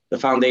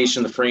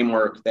foundation, the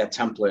framework, that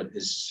template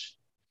is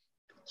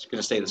going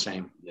to stay the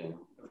same. Yeah,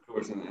 of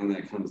course. And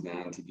that comes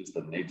down to just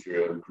the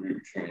nature of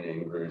group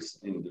training versus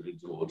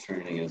individual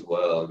training as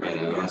well.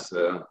 Yeah.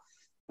 So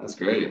that's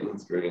great.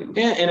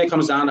 Yeah, and it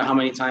comes down to how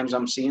many times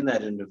I'm seeing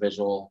that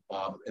individual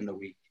in the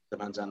week.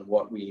 Depends on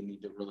what we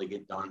need to really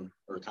get done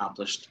or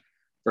accomplished,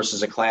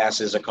 versus a class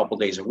is a couple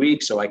days a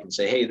week. So I can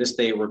say, hey, this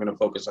day we're going to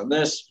focus on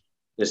this.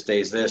 This day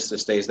is this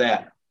day is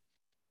that.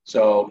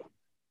 So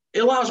it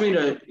allows me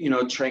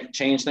to,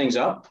 change things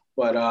up.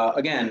 But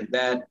again,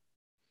 that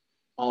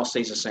all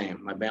stays the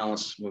same. My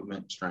balance,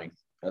 movement,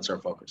 strength. That's our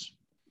focus.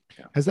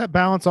 Yeah. Has that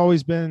balance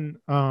always been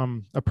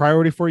a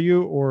priority for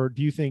you, or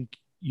do you think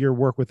your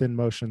work within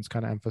motions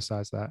kind of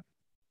emphasize that?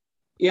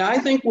 Yeah, I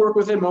think work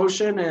within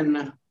motion.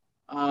 And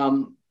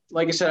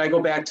like I said, I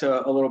go back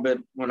to a little bit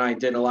when I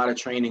did a lot of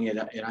training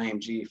at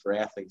IMG for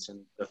athletes,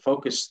 and the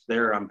focus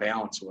there on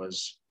balance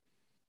was,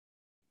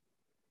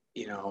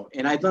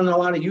 and I've done a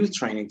lot of youth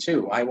training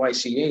too,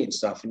 IYCA and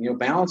stuff. And,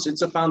 balance,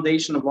 it's a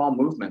foundation of all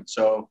movement.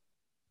 So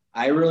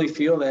I really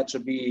feel that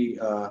should be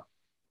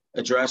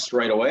addressed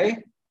right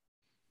away.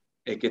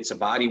 It gets the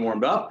body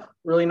warmed up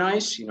really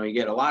nice. You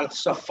get a lot of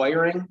stuff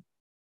firing.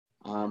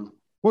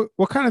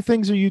 What kind of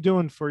things are you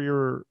doing for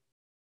your,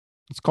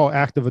 let's call it,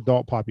 active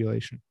adult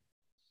population?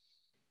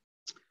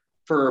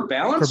 For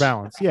balance? For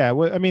balance, yeah.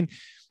 Well, I mean,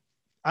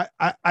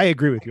 I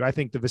agree with you. I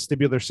think the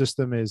vestibular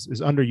system is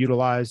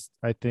underutilized.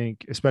 I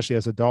think, especially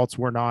as adults,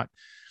 we're not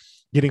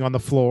getting on the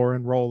floor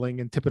and rolling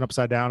and tipping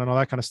upside down and all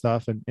that kind of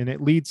stuff. And it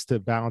leads to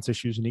balance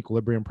issues and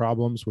equilibrium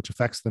problems, which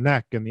affects the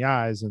neck and the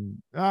eyes. And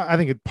I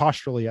think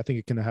posturally, I think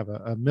it can have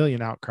a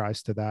million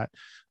outcries to that.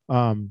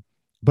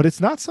 But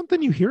it's not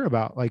something you hear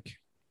about. Like,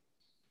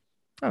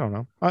 I don't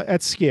know,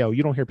 at scale,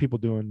 you don't hear people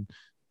doing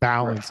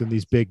balance in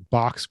these big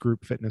box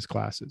group fitness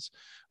classes.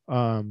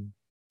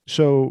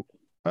 So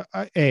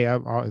I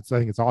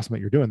think it's awesome that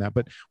you're doing that,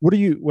 but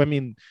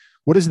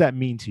what does that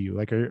mean to you?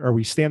 Like, are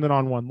we standing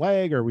on one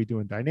leg? Are we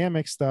doing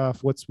dynamic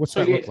stuff? What's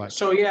that look like?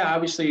 So yeah,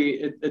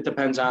 obviously it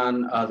depends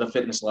on the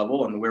fitness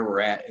level and where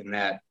we're at in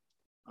that.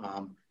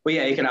 But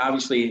yeah, you can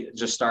obviously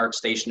just start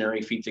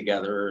stationary, feet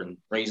together, and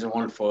raising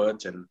one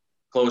foot and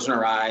closing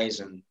our eyes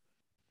and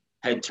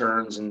head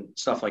turns and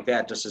stuff like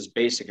that, just as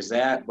basic as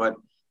that. But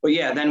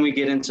yeah, then we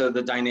get into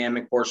the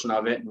dynamic portion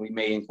of it, and we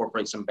may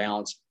incorporate some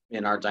balance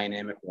in our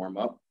dynamic warm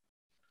up.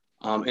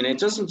 And it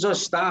doesn't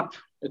just stop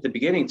at the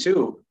beginning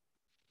too.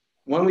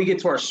 When we get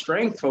to our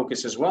strength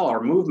focus as well,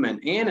 our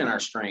movement and in our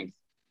strength,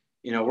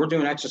 we're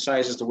doing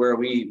exercises to where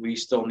we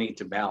still need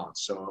to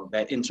balance. So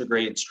that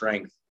integrated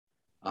strength,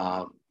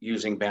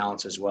 using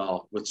balance as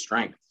well with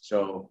strength.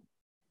 So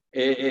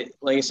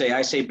like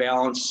I say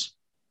balance,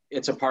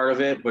 it's a part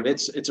of it, but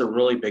it's a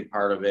really big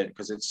part of it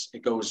because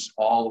it goes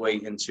all the way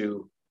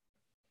into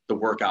the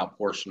workout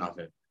portion of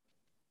it.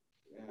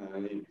 Yeah, I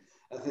mean,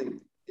 I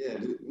think, yeah,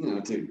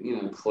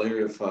 to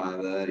clarify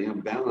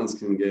that, balance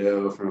can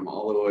go from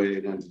all the way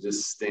down to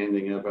just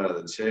standing up out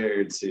of the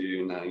chair to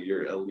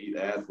your elite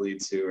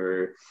athletes who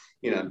are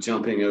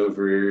jumping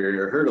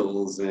over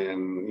hurdles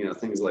and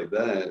things like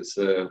that.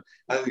 So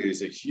I think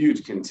there's a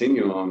huge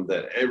continuum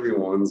that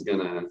everyone's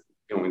going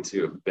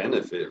to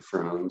benefit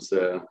from.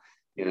 So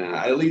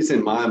at least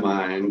in my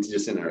mind,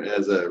 just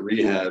as a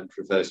rehab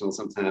professional,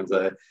 sometimes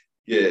I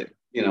get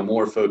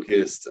more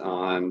focused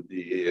on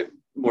the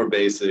more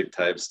basic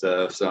type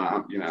stuff.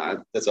 So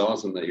that's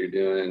awesome that you're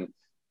doing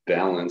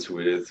balance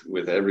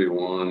with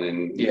everyone,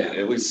 and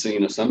at least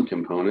some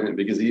component,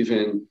 because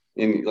even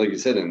in, like you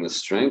said, in the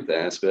strength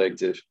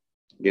aspect, if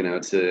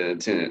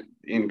to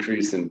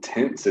increase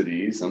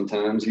intensity,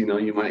 sometimes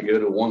you might go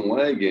to one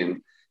leg,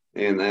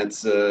 and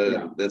that's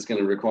going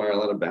to require a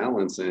lot of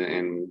balance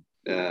and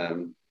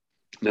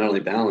not only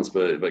balance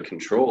but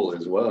control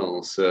as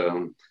well.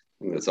 So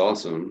that's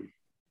awesome.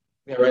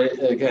 Yeah, right.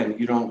 Again,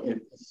 you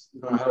don't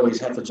always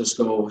have to just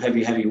go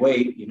heavy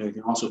weight. You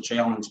can also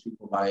challenge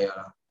people by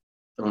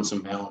throwing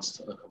some balance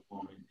to the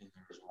component in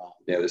there as well.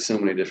 Yeah, there's so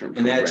many different.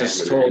 And that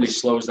just totally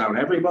slows down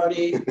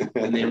everybody,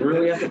 and they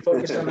really have to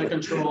focus on their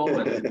control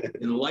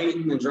and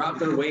lighten and drop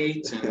their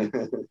weight. And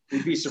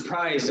you'd be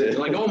surprised. They're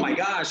like, oh my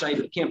gosh,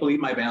 I can't believe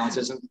my balance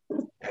isn't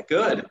that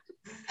good.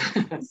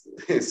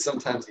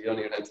 Sometimes you don't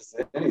even have to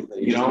say anything.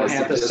 You don't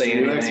have to say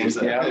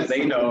anything. Yeah,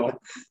 they know.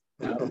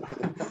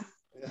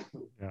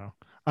 Yeah.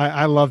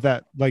 I love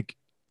that, like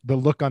the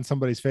look on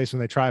somebody's face when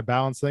they try a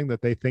balance thing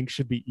that they think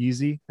should be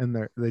easy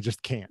and they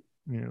just can't.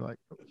 And you're like,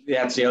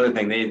 yeah, that's the other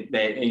thing.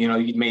 They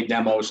you may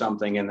demo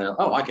something and they're,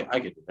 oh, I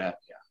could do that.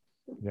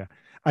 Yeah.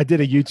 I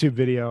did a YouTube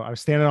video. I was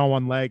standing on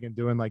one leg and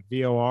doing like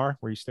VOR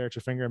where you stare at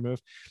your finger and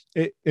move.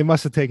 It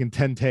must have taken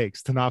 10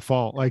 takes to not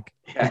fall. Like,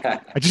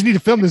 I just need to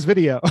film this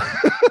video. I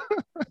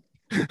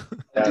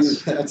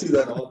do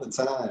that all the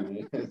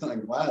time. It's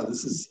like, wow,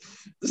 this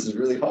is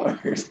really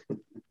hard.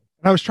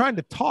 And I was trying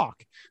to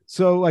talk.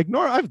 So like,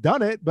 I've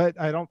done it, but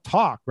I don't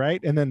talk.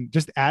 Right. And then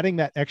just adding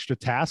that extra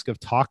task of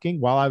talking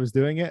while I was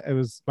doing it, it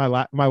was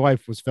my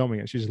wife was filming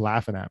it. She's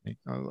laughing at me.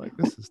 I was like,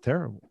 this is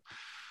terrible.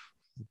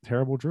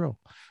 Terrible drill.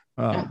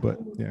 But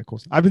yeah,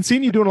 cool. I've been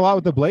seeing you doing a lot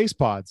with the Blaze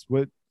Pods.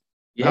 How's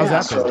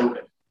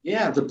that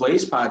been? The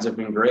Blaze Pods have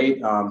been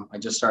great. I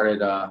just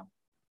started,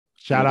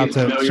 shout out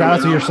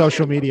to your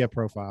social media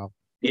profile.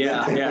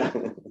 Yeah.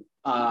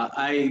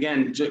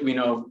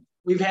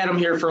 We've had them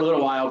here for a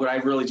little while, but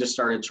I've really just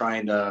started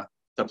trying to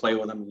play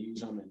with them and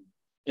use them,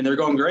 and they're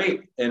going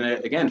great. And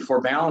again, for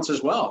balance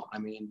as well. I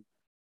mean,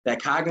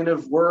 that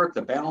cognitive work,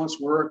 the balance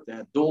work,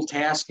 that dual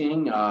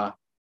tasking,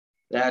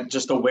 that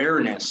just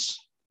awareness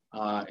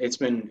It's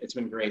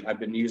been great. I've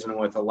been using them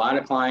with a lot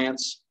of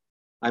clients.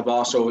 I've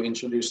also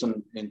introduced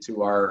them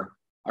into our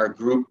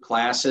group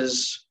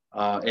classes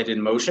at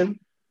InMotion,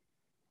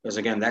 because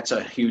again, that's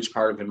a huge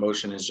part of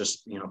InMotion is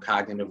just,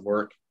 cognitive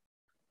work.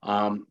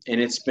 And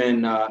it's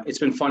been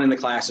fun in the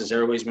classes.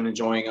 Everybody's been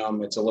enjoying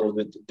them. It's a little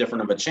bit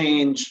different of a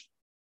change.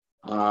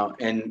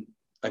 And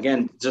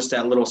again, just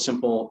that little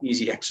simple,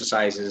 easy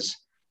exercises,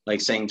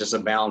 like saying just a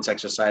balance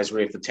exercise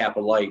where you have to tap a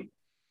light,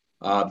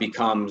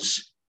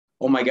 becomes,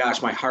 oh my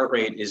gosh, my heart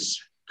rate is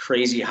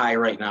crazy high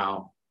right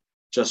now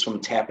just from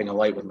tapping a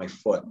light with my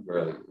foot.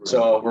 Right.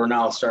 So we're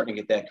now starting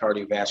to get that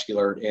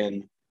cardiovascular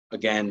in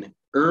again,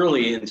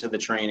 early into the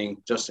training,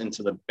 just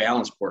into the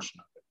balance portion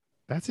of it.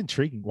 That's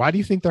intriguing. Why do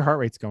you think their heart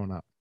rate's going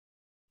up?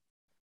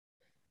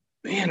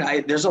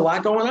 Man, there's a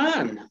lot going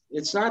on.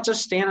 It's not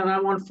just standing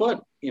on one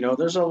foot.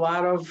 There's a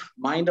lot of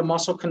mind to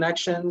muscle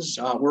connections.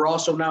 We're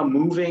also now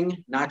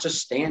moving, not just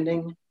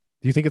standing.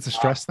 Do you think it's a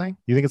stress thing? Do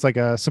you think it's like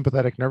a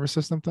sympathetic nervous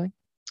system thing?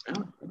 I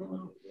don't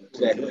know.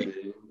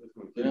 Exactly.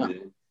 Yeah.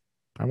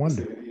 I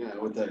wonder.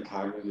 With that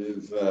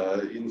cognitive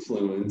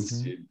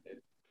influence,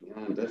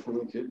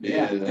 definitely could be.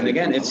 Yeah, and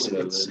again,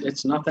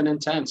 it's nothing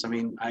intense. I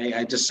mean,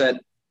 I just set,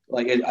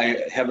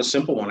 I have a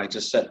simple one. I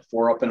just set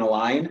 4 up in a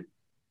line,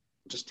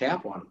 just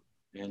tap one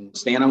and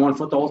stand on one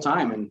foot the whole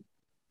time, and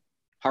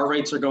heart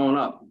rates are going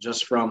up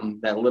just from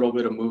that little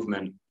bit of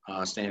movement,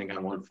 standing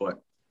on one foot.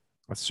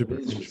 That's super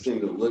interesting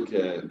to look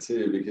at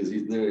too, because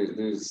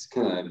there's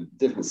kind of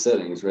different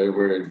settings, right?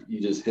 Where you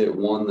just hit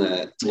one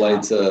that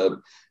lights up,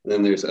 and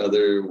then there's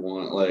other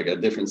one, like a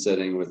different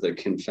setting with the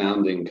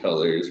confounding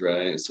colors,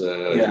 right?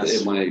 So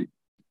it might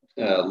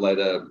light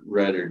up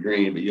red or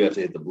green, but you have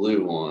to hit the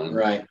blue one,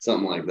 right?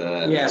 Something like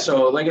that. Yeah.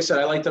 So like I said,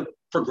 I like to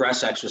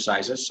progress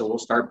exercises. So we'll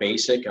start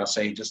basic. I'll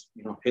say just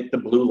hit the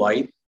blue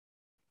light,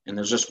 and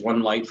there's just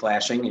one light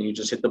flashing, and you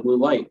just hit the blue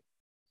light.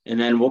 And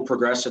then we'll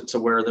progress it to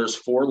where there's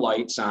 4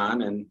 lights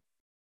on, and,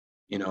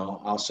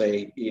 I'll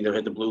say either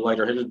hit the blue light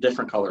or hit a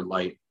different colored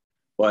light.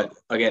 But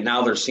again,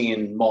 now they're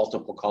seeing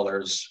multiple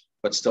colors,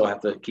 but still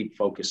have to keep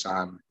focus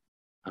on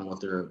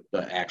what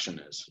the action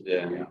is.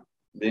 Yeah. It'd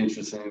be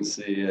interesting to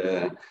see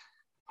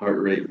heart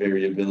rate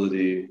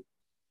variability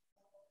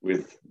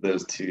with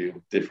those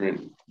 2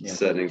 different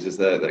settings. Is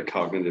that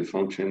cognitive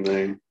function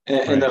there?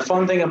 And the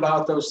fun thing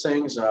about those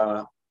things,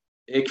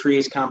 it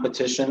creates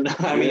competition.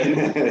 I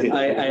mean,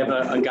 I have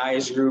a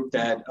guys group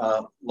that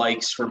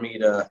likes for me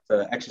to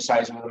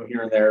exercise with them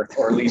here and there,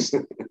 or at least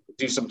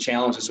do some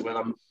challenges with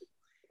them.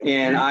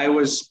 And I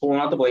was pulling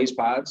out the Blaze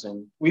Pods,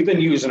 and we've been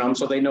using them,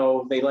 so they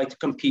know they like to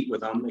compete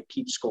with them, they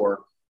keep score.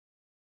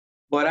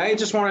 But I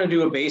just wanted to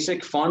do a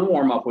basic fun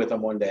warm up with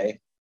them one day.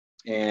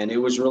 And it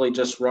was really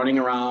just running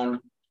around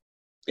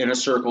in a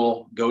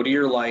circle, go to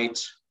your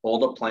light,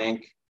 hold a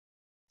plank,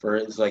 for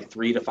it's like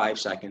 3 to 5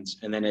 seconds.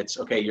 And then it's,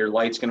 okay, your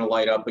light's going to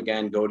light up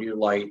again, go to your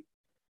light,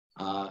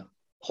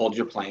 hold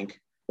your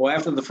plank. Well,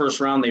 after the first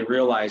round, they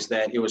realized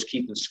that it was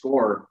keeping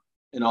score,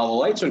 and all the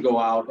lights would go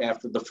out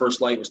after the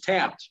first light was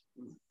tapped.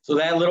 So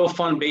that little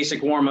fun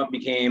basic warm-up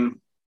became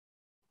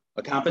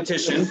a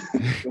competition.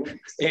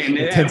 And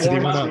that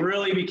warm-up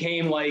really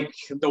became like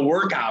the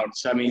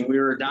workouts. I mean, we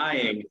were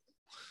dying.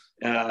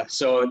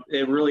 So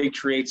it really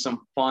creates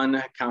some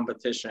fun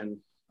competition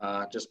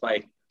just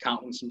by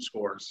counting some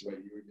scores. Wait,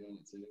 you were doing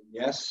it too?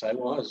 Yes, I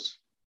was.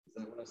 Is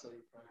that what I saw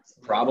you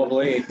practicing?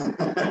 Probably.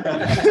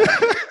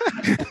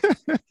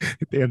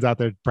 Dan's out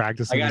there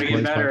practicing. I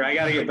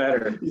gotta get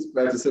better. He's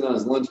practicing on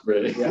his lunch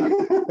break. Yeah.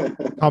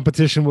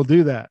 Competition will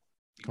do that.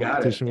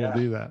 Competition will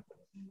do that.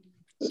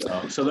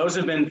 So those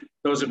have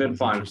been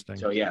fun.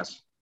 So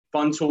yes,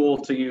 fun tool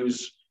to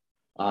use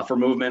for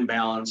movement,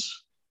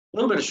 balance, a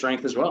little bit of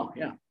strength as well.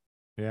 Yeah.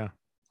 Yeah.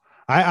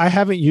 I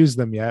haven't used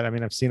them yet. I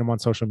mean, I've seen them on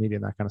social media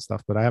and that kind of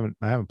stuff, but I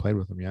haven't played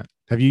with them yet.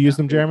 Have you used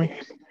them, Jeremy?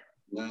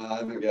 No, I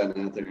haven't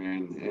gotten out there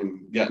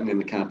and gotten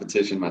into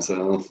competition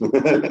myself. You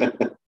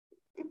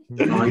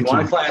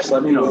want a class?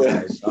 Let me know,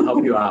 guys. I'll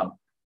help you out.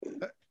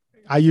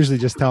 I usually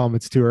just tell them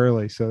it's too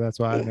early, so that's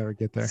why I never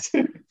get there.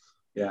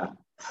 Yeah,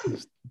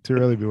 it's too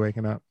early to be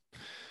waking up.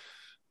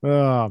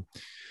 Well,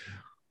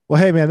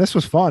 hey, man, this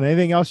was fun.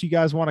 Anything else you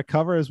guys want to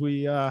cover as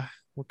we're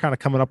kind of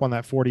coming up on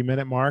that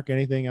 40-minute mark?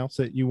 Anything else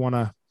that you want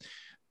to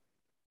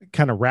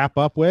kind of wrap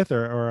up with,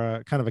 or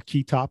a kind of a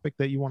key topic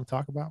that you want to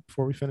talk about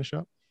before we finish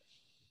up?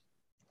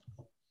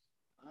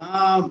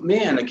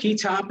 Man, a key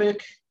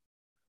topic.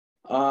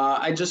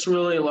 I just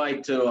really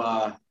like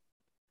to,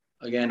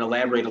 again,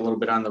 elaborate a little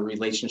bit on the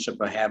relationship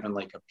of having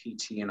like a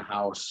PT in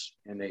house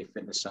and a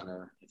fitness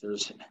center. If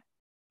there's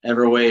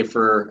ever a way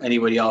for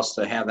anybody else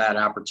to have that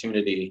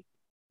opportunity,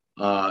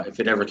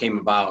 if it ever came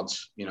about,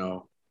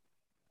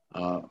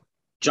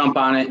 jump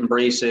on it,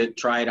 embrace it,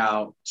 try it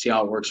out, see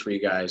how it works for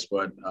you guys.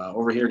 But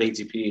over here at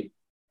ATP,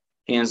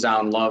 hands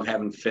down, love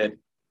having fit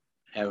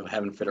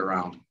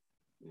around.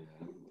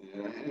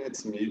 Yeah,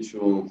 it's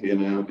mutual,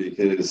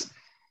 because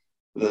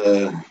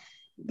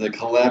the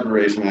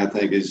collaboration, I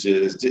think, is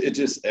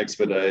just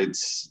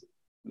expedites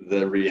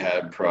the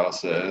rehab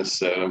process.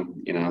 So,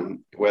 you know,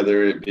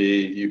 whether it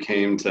be you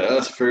came to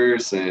us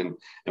first and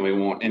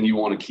you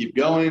want to keep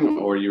going,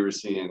 or you were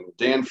seeing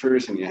Dan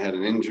first and you had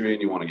an injury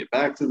and you want to get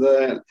back to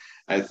that,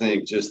 I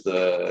think just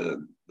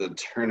the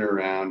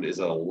turnaround is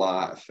a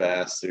lot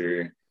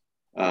faster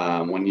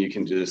when you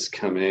can just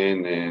come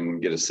in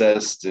and get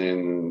assessed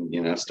and,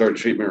 you know, start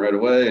treatment right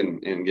away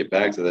and get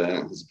back to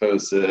that, as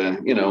opposed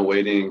to, you know,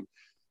 waiting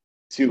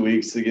 2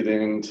 weeks to get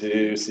in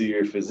to see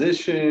your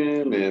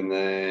physician, and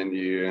then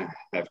you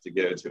have to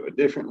go to a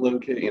different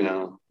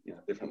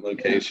different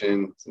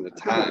location. So the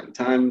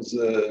time's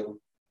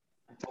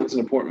an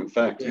important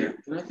factor. Yeah,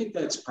 and I think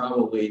that's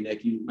probably,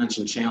 Nick, you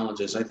mentioned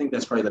challenges. I think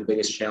that's probably the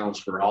biggest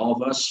challenge for all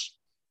of us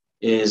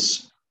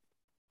is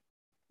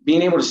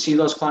being able to see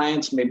those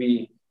clients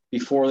maybe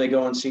before they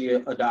go and see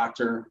a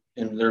doctor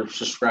and they're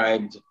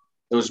prescribed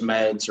those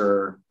meds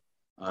or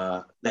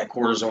that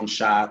cortisone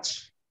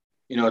shots.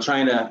 You know,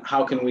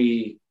 how can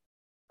we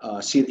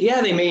see? Yeah,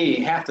 they may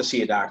have to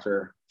see a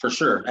doctor for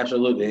sure.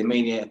 Absolutely. They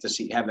may have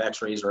to have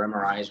x-rays or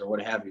MRIs or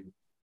what have you.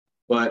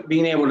 But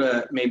being able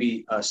to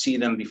maybe see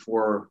them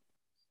before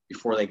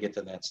they get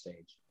to that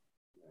stage.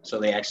 So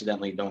they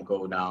accidentally don't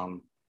go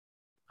down,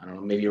 I don't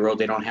know, maybe a road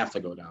they don't have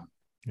to go down.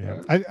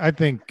 Yeah. I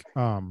think,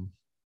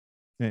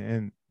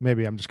 and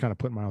maybe I'm just kind of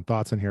putting my own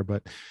thoughts in here,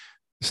 but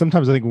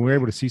sometimes I think when we're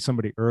able to see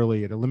somebody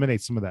early, it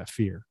eliminates some of that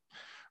fear,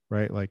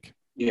 right? Like,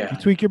 you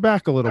tweak your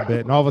back a little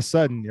bit and all of a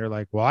sudden you're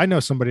like, well, I know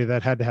somebody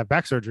that had to have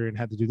back surgery and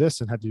had to do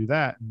this and had to do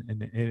that.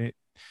 And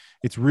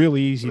it's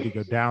really easy to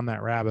go down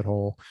that rabbit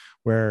hole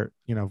where,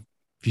 you know,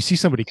 if you see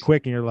somebody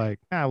quick and you're like,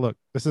 look,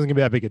 this isn't gonna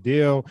be that big a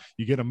deal.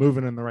 You get them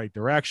moving in the right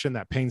direction.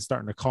 That pain's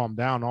starting to calm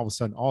down. All of a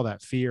sudden, all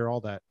that fear,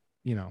 all that,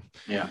 you know,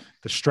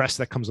 the stress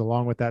that comes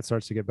along with that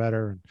starts to get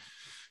better.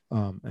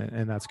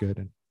 And that's good.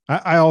 And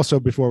I also,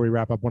 before we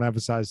wrap up, want to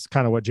emphasize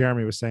kind of what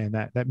Jeremy was saying,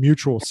 that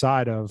mutual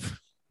side of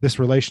this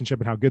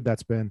relationship and how good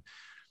that's been.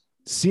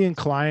 Seeing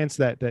clients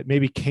that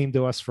maybe came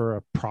to us for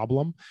a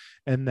problem,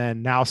 and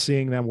then now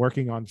seeing them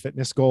working on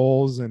fitness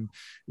goals and,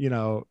 you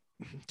know,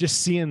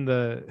 just seeing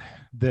the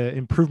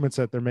improvements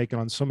that they're making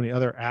on so many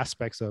other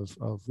aspects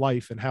of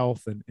life and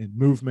health and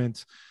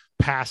movement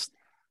past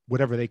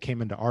whatever they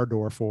came into our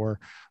door for.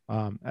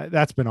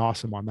 That's been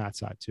awesome on that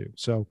side too.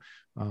 So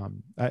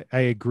I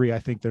agree. I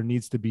think there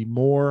needs to be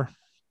more,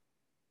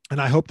 and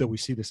I hope that we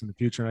see this in the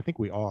future. And I think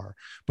we are,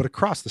 but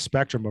across the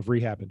spectrum of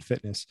rehab and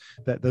fitness,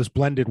 that those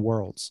blended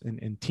worlds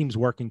and teams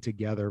working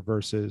together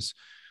versus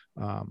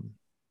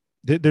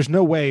there's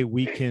no way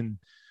we can't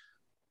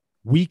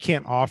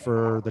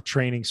offer the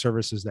training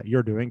services that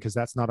you're doing, because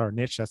that's not our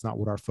niche. That's not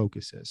what our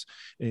focus is.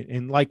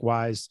 And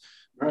likewise,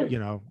 you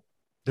know,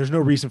 there's no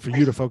reason for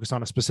you to focus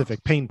on a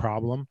specific pain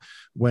problem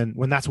when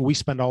that's what we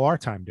spend all our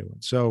time doing.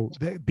 So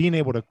being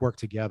able to work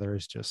together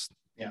is just,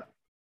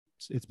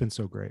 it's been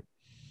so great.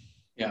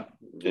 Yeah.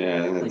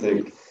 And I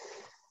think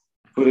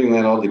putting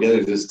that all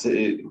together,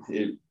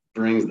 it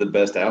brings the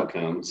best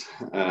outcomes,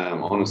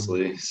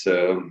 honestly.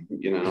 So,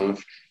 you know,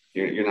 if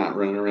you're not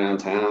running around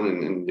town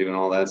and doing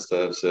all that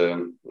stuff.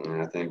 So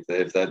I think that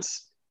if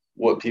that's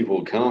what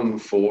people come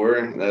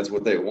for, that's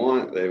what they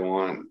want. They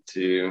want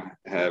to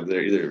have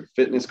their either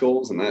fitness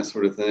goals and that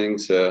sort of thing.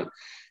 So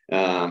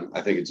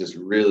I think it just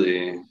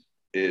really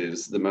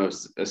is the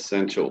most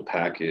essential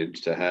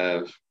package to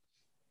have.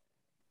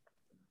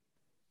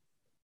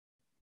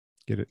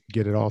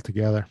 Get it all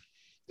together.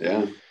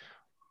 Yeah.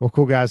 Well,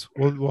 cool, guys.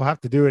 We'll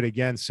have to do it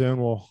again soon.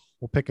 We'll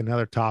pick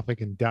another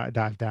topic and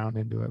dive down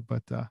into it.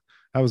 But that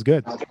was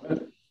good. All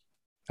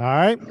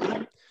right.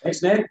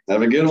 Thanks, Nick.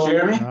 Have a good one,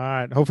 Jeremy. All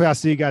right. Hopefully I'll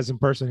see you guys in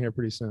person here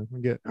pretty soon.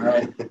 We'll get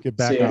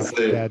back off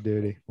dad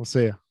duty. We'll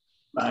see you.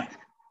 Bye.